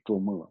开始做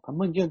梦了。他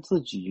梦见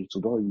自己走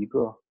到一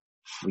个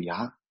府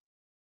衙，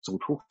走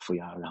出府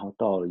衙，然后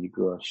到了一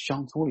个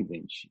乡村里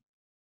面去。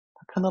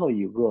他看到了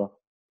一个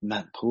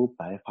满头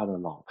白发的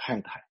老太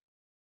太，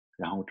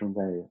然后站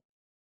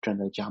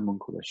在家门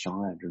口的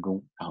香案之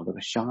中，然后这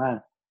个香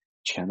案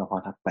前的话，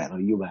他摆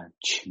了一碗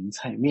芹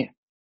菜面，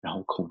然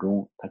后口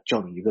中他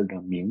叫着一个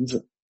人名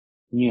字，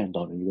念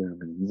叨着一个人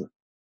名字。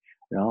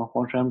然后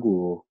黄山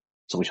谷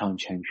走向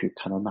前去，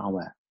看到那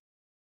碗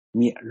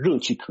面热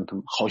气腾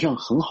腾，好像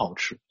很好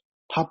吃，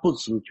他不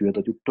自觉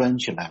的就端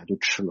起来就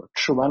吃了，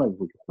吃完了以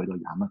后就回到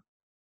衙门。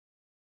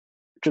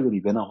这个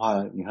里边的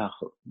话，你看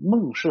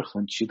梦是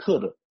很奇特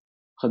的，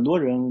很多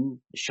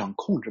人想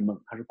控制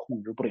梦，他是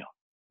控制不了。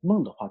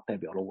梦的话代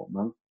表了我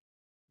们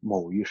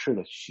某一世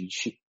的习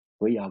气，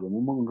所以我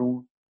们梦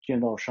中见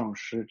到上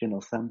师，见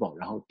到三宝，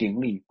然后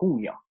顶礼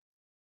供养，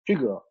这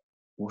个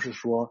不是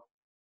说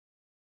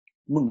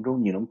梦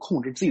中你能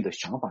控制自己的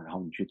想法然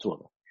后你去做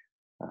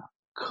的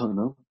可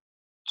能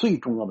最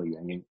重要的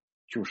原因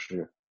就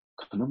是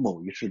可能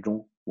某一世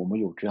中我们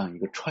有这样一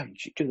个串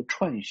习，这个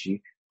串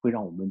习会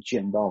让我们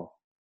见到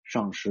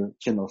上师、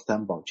见到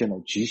三宝、见到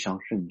吉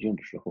祥圣境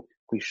的时候，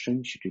会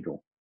升起这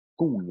种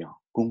供养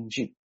恭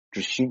敬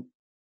之心。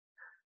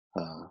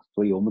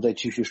所以我们再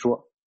继续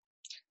说。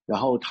然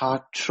后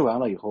他吃完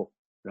了以后，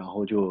然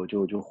后就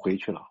回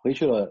去了。回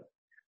去了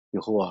以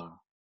后啊，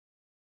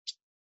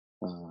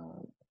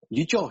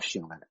一觉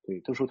醒来，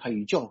对，这时候他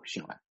一觉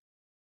醒来，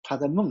他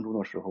在梦中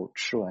的时候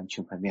吃完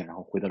芹菜面，然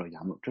后回到了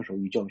衙门。这时候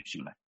一觉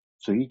醒来，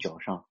嘴角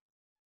上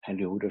还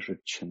留着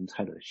是芹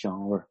菜的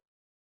香味，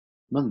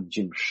梦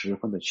境十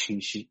分的清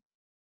晰。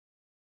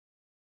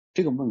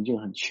这个梦境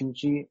很清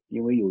晰，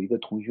因为有一个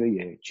同学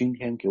也今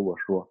天给我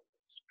说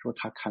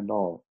他看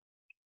到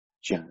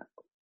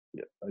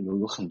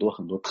有很多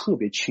很多特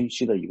别清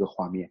晰的一个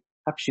画面，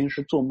他平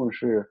时做梦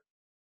是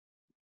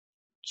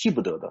记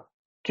不得的。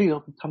这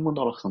个他梦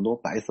到了很多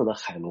白色的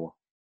海螺，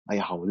哎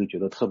呀，我就觉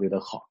得特别的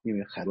好，因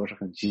为海螺是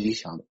很吉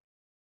祥的。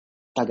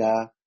大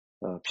家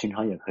平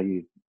常也可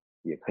以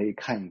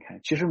看一看。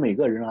其实每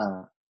个人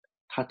啊，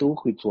他都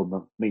会做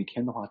梦，每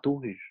天的话都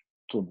会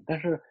做梦，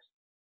但是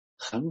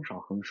很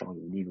少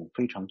有那种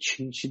非常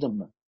清晰的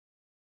梦。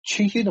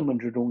清晰的梦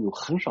之中有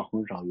很少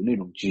有那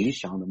种吉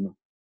祥的梦。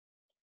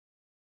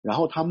然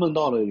后他梦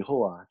到了以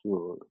后啊，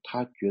就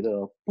他觉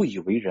得不以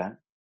为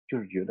然，就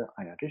是觉得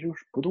哎呀，这就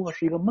是不过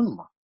是一个梦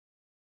嘛。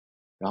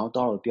然后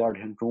到了第二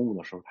天中午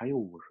的时候，他又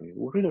午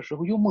睡的时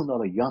候又梦到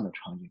了一样的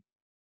场景。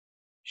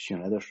醒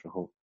来的时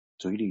候，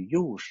嘴里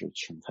又是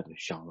芹菜的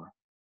香味，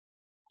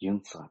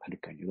因此啊，他就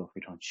感觉到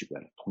非常奇怪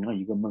了。同样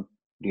一个梦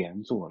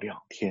连做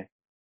2天，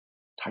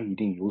他一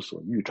定有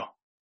所预兆。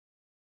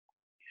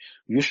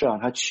于是啊，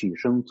他起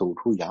身走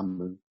出衙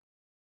门，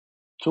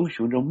遵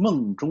循着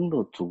梦中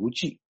的足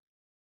迹，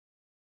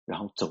然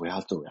后走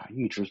呀，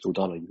一直走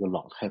到了一个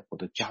老太婆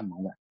的家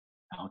门外。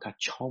然后他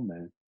敲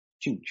门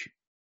进去，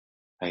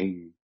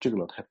这个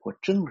老太婆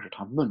正是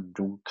他梦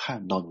中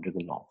看到的这个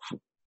老妇。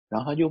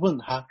然后他就问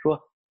他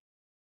说，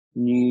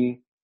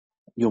你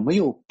有没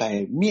有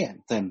摆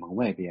面在门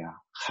外边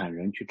啊，喊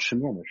人去吃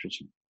面的事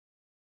情？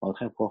老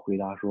太婆回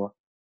答说，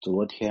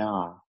昨天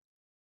啊，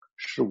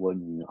是我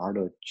女儿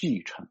的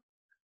继承，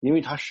因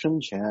为她生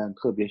前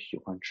特别喜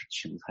欢吃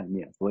芹菜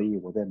面，所以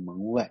我在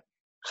门外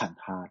喊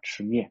她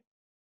吃面，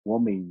我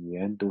每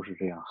年都是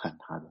这样喊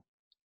她的。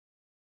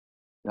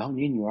然后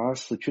你女儿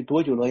死去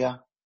多久了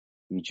呀？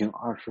已经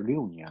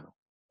26年了。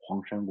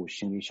黄山谷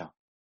心里想，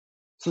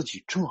自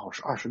己正好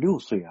是26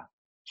岁啊，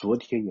昨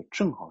天也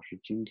正好是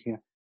今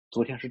天，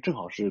昨天是正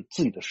好是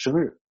自己的生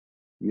日。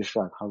于是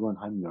啊，他问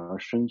他女儿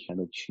生前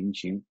的情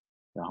形，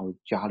然后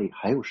家里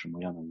还有什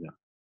么样的人。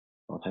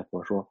老太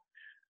婆说，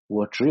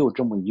我只有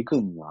这么一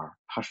个女儿，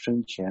她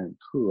生前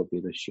特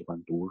别的喜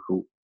欢读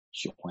书，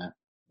喜欢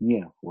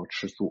念佛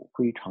吃素，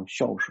非常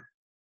孝顺，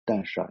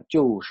但是啊，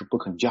就是不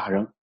肯嫁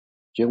人。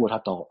结果她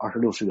到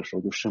26岁的时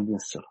候就生病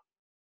死了。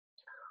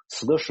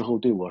死的时候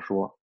对我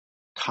说，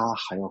她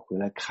还要回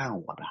来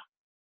看我的。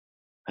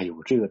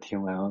这个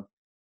听完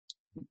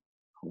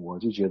我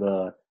就觉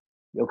得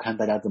要看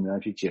大家怎么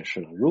样去解释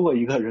了。如果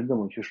一个人这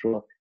么去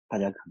说，大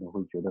家可能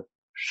会觉得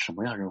什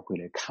么样人会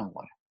来看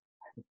我呀？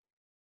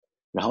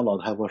然后老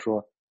太婆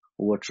说，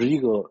我只一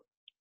个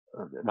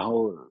然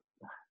后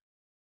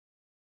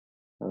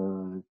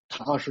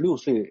他26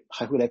岁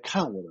还会来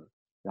看我的。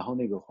然后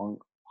那个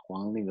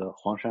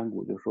黄山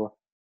谷就说，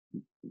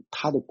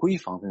他的闺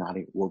房在哪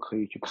里？我可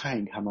以去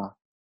看一看吗？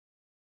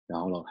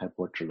然后老太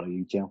婆指了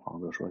一间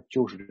房子说，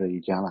就是这一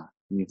间了，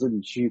你自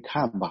己去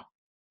看吧，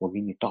我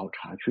给你倒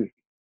茶去。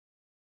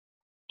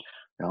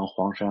然后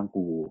黄山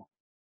谷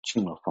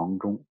进了房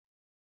中，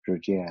只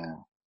见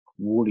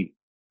屋里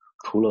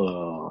除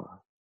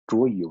了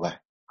桌以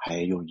外，还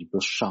有一个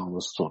上了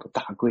锁的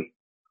大柜。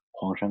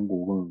黄山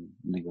谷问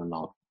那个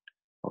老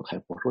太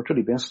婆说，这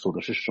里边锁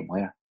的是什么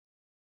呀？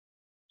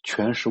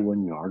全是我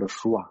女儿的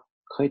书啊，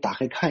可以打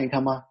开看一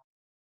看吗？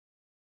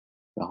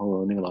然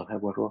后那个老太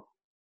婆说，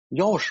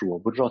钥匙我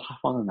不知道它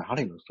放在哪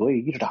里了，所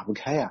以一直打不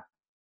开呀。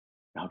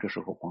然后这时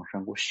候黄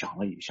山谷想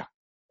了一下，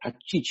他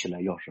记起来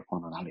钥匙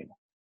放到哪里了，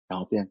然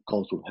后便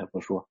告诉老太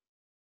婆说，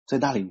在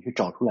那里你去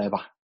找出来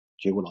吧。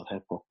结果老太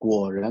婆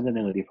果然在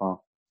那个地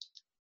方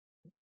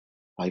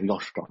把一个钥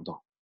匙找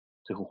到。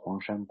最后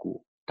黄山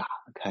谷打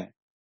开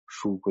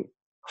书柜，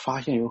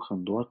发现有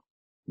很多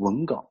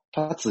文稿，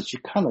他仔细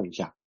看了一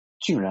下，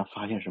竟然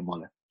发现什么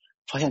呢？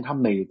发现他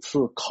每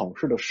次考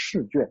试的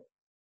试卷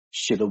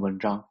写的文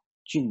章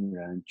竟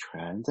然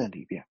全在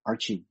里边，而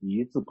且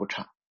一字不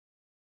差。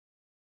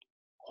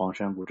黄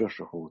山谷这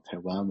时候才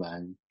完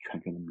完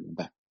全全的明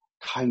白，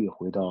他也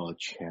回到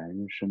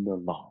前生的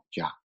老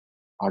家，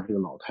而这个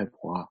老太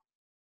婆啊，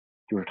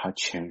就是他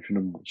前生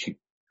的母亲。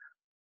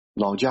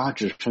老家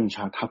只剩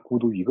下他孤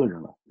独一个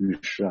人了。于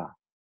是啊，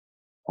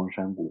黄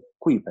山谷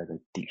跪拜在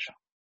地上，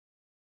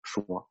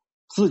说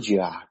自己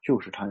啊就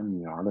是他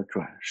女儿的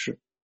转世，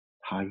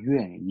他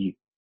愿意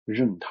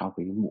认她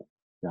为母，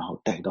然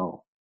后带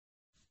到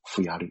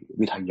府衙里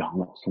为他养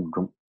老送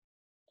终。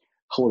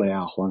后来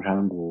啊，黄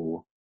山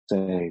谷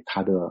在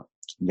他的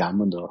衙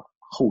门的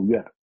后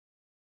院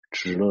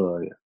植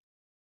了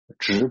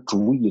执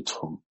竹一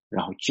丛，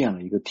然后建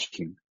了一个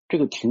亭。这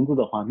个亭子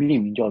的话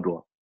命名叫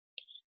做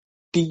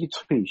滴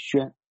翠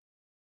轩，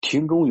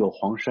亭中有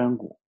黄山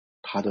谷，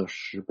它的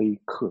石碑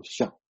刻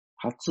像，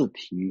它字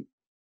题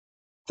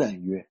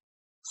赞曰：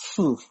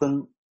四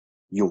僧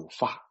有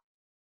发，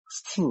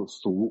四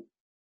俗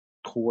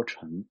脱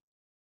尘，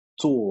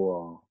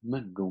做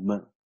梦中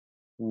梦，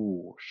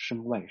悟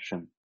身外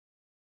身。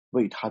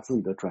为他自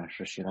己的转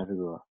世写了这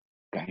个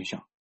感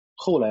想。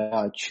后来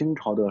啊，清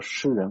朝的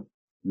诗人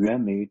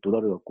袁枚读到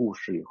这个故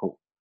事以后，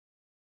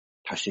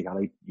他写下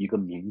了一个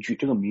名句。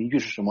这个名句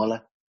是什么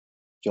呢？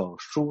叫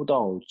书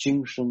到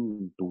今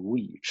生读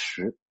已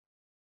迟。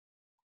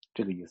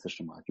这个意思是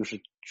什么？就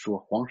是说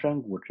黄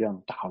山谷这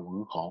样大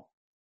文豪，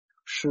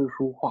诗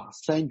书画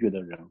三绝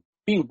的人，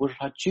并不是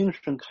他今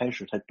生开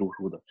始才读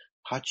书的，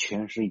他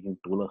前世已经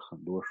读了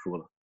很多书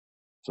了。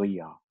所以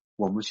啊，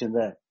我们现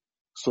在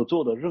所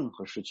做的任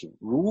何事情，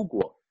如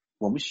果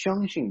我们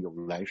相信有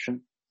来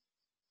生，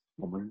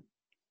我们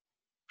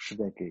是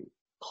在给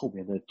后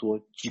边在做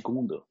积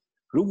功德。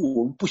如果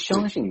我们不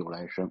相信有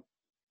来生，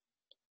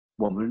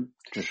我们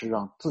只是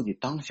让自己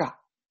当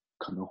下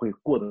可能会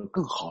过得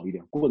更好一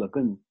点，过得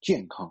更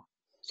健康。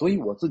所以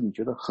我自己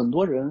觉得很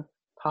多人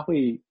他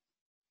会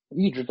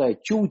一直在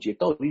纠结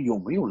到底有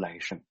没有来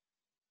生。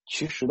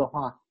其实的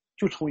话，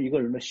就从一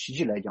个人的习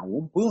气来讲，我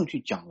们不用去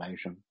讲来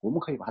生，我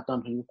们可以把它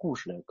当成一个故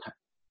事来看。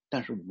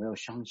但是我们要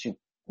相信，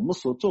我们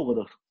所做过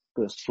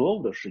的所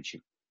有的事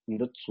情，你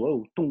的所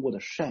有动过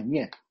的善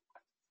念，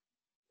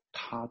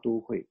它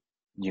都会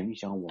影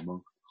响我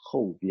们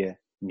后边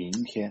明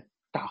天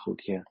大后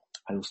天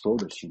还有所有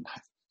的心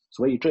态。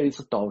所以这一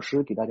次导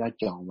师给大家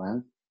讲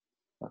完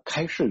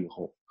开示以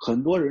后，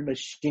很多人的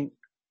心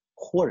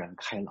豁然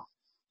开朗，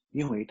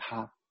因为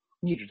他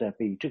一直在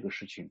被这个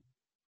事情，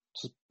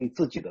被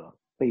自己的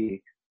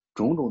被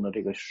种种的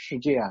这个世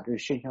界啊，这个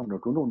现象的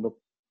种种的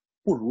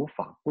不如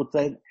法不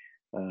灾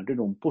这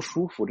种不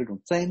舒服，这种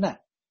灾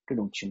难，这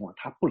种情况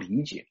他不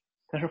理解。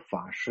但是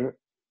法师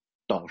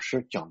导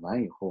师讲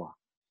完以后啊，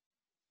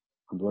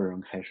很多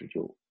人开始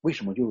就为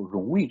什么就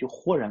容易就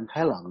豁然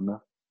开朗了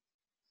呢？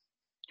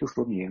就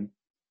说明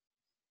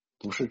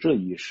不是这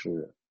一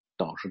世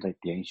导师在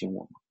点醒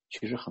我们，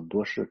其实很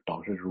多是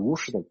导师如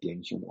实的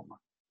点醒我们。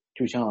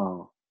就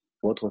像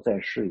佛陀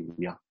在世一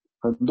样，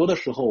很多的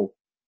时候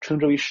称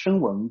之为声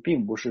闻，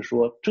并不是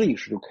说这一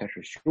世就开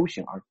始修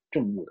行而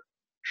证悟的，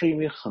是因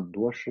为很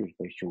多事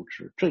在修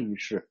持，这一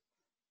世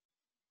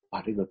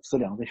把这个资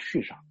粮再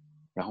续上，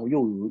然后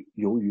又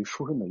由于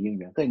殊胜的因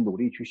缘再努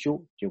力去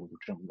修，结果就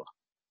证悟了。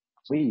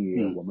所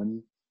以我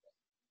们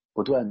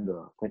不断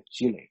的在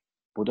积累，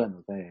不断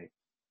的在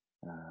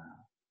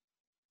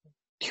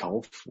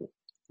调伏，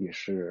也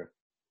是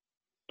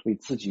为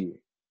自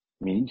己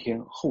明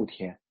天后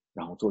天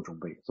然后做准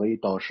备。所以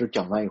导师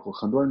讲完以后，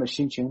很多人的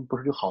心情不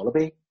是就好了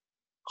呗？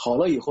好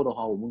了以后的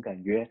话，我们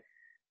感觉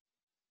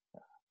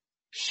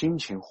心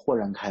情豁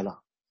然开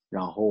朗，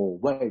然后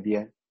外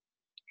边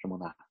什么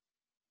呢？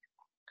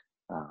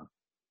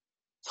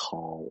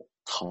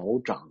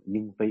草长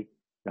莺飞，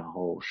然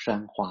后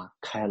山花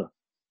开了，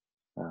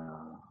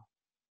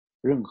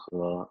任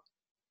何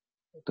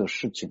的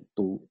事情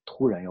都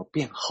突然要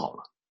变好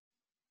了。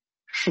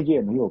世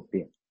界没有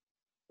变，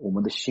我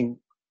们的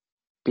心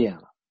变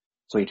了，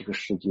所以这个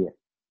世界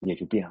也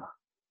就变了。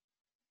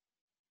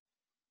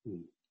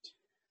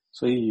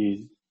所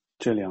以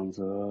这两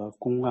则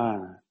公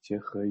案结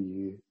合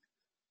于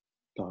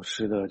导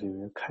师的这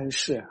个开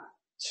示啊，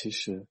其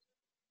实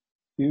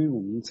因为我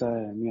们在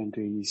面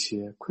对一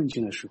些困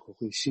境的时候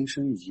会心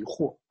生疑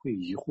惑，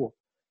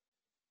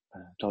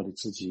到底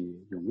自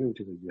己有没有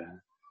这个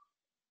缘。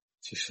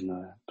其实呢，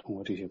通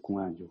过这些公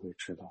案就会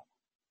知道，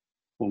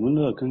我们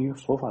的根据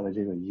佛法的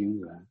这个因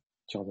缘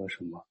叫做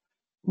什么？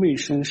未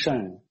生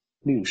善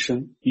令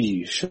生，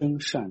已生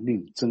善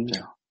令增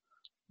长。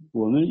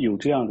我们有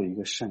这样的一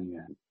个善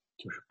缘，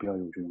就是不要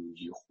有这种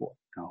疑惑，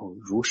然后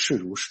如是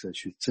的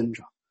去增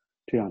长。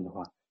这样的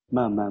话，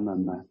慢慢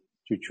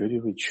就绝对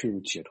会去入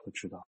解脱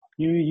之道。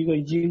因为一个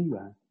因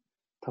缘，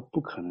它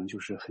不可能就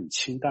是很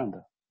清淡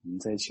的，我们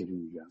在一起这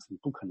种缘分，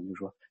不可能就是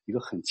说一个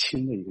很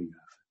轻的一个缘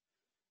分。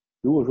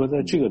如果说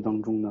在这个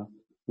当中呢，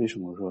为什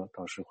么说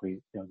导师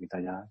会要给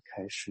大家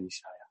开示一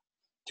下呀？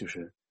就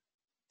是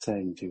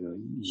在你这个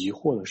疑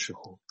惑的时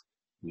候，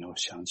你要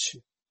想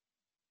起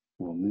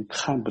我们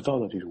看不到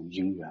的这种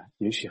因缘，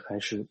也许还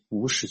是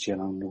无始劫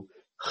当中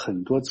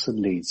很多次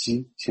累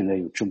积，现在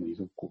有这么一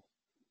个果。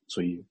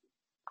所以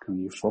根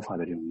据佛法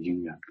的这种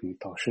因缘，根据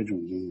导师这种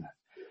因缘，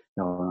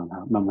要让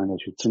它慢慢的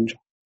去增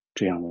长，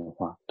这样的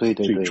话最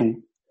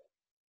终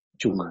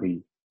就可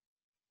以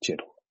解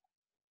脱。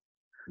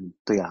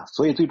对呀，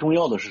所以最重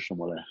要的是什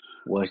么呢？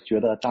我觉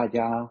得大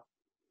家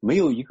没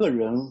有一个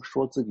人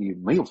说自己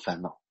没有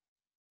烦恼，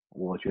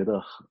我觉得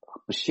很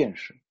不现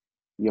实。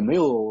也没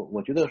有，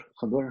我觉得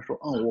很多人说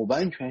我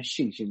完全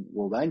信心，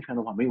我完全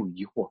的话没有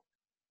疑惑。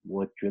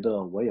我觉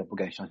得我也不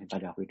敢相信大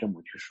家会这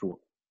么去说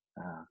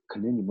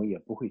肯定你们也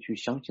不会去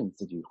相信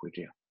自己会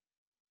这样。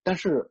但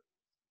是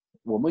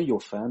我们有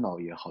烦恼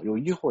也好，有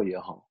疑惑也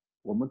好，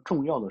我们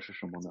重要的是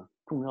什么呢？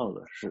重要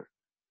的是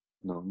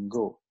能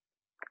够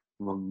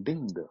稳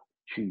定的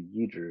去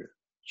一直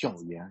教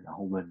研，然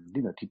后稳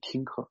定的去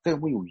听课，在我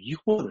们有疑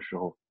惑的时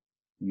候，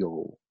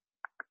有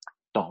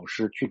导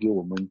师去给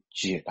我们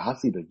解答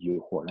自己的疑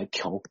惑，来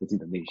调服自己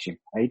的内心，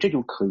这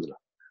就可以了。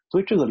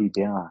所以这个里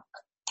边啊，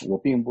我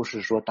并不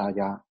是说大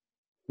家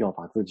要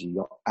把自己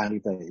要安立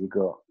在一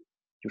个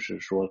就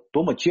是说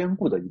多么坚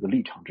固的一个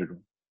立场之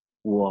中，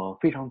我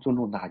非常尊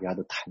重大家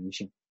的弹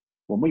性，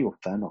我们有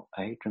烦恼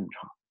正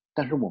常，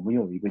但是我们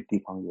有一个地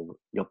方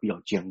要比较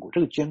坚固，这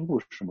个坚固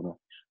是什么呢？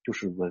就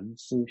是闻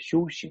思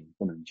修行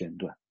不能间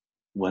断，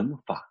闻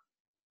法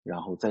然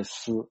后再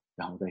思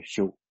然后再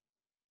修。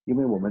因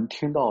为我们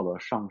听到了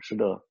上师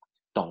的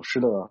导师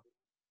的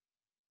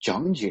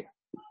讲解，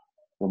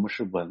我们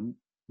是闻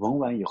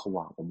完以后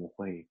啊，我们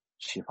会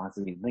启发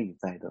自己内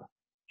在的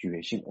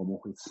觉性，我们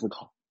会思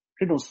考，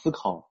这种思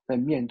考在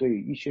面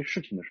对一些事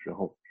情的时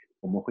候，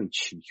我们会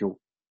起修，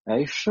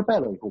失败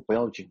了以后不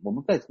要紧，我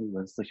们再从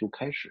闻思修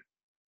开始，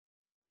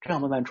这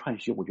样慢慢串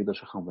修，我觉得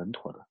是很稳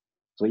妥的。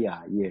所以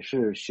啊，也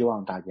是希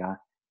望大家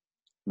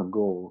能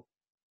够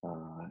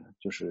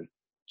就是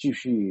继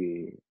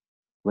续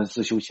闻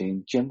思修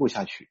行，兼顾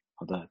下去。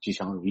好的，吉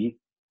祥如意。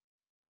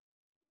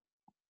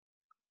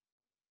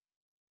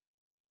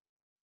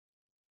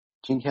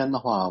今天的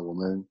话，我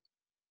们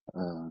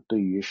对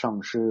于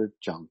上师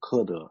讲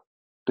课的，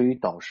对于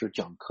导师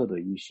讲课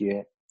的一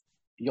些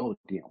要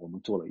点，我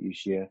们做了一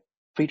些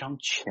非常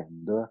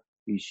浅的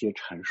一些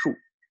阐述，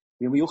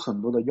因为有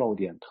很多的要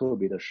点特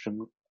别的深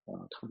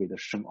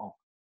奥。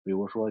比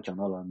如说讲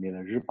到了弥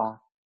勒日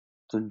巴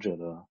尊者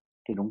的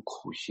这种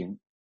苦行，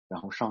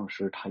然后上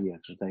师他也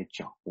是在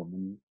讲，我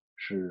们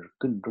是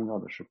更重要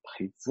的是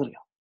培资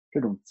粮，这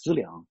种资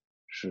粮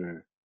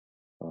是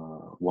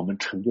我们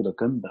成就的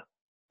根本。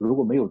如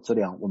果没有资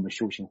粮，我们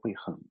修行会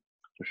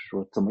就是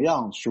说怎么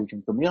样修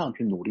行，怎么样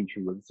去努力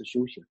去闻思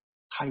修行，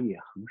它也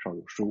很少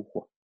有收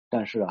获。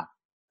但是啊，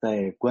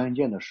在关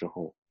键的时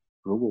候，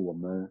如果我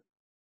们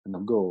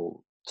能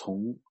够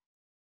从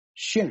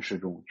现实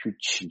中去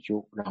起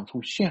修，然后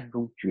从现实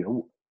中觉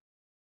悟，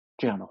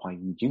这样的话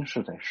已经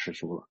是在实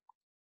修了。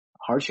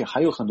而且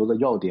还有很多的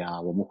要点啊，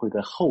我们会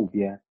在后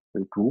边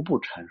会逐步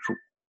阐述。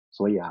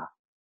所以啊，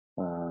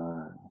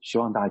希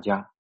望大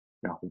家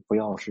然后不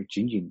要是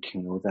仅仅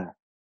停留在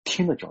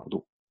听的角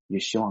度，也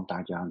希望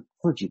大家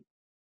自己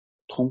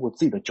通过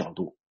自己的角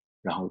度，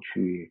然后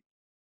去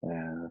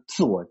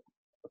自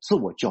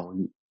我教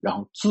育，然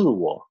后自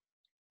我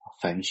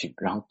反省，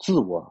然后自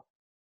我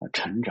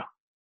成长，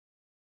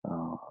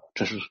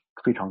这是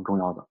非常重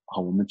要的。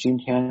好，我们今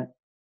天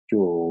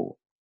就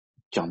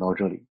讲到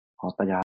这里。好，大家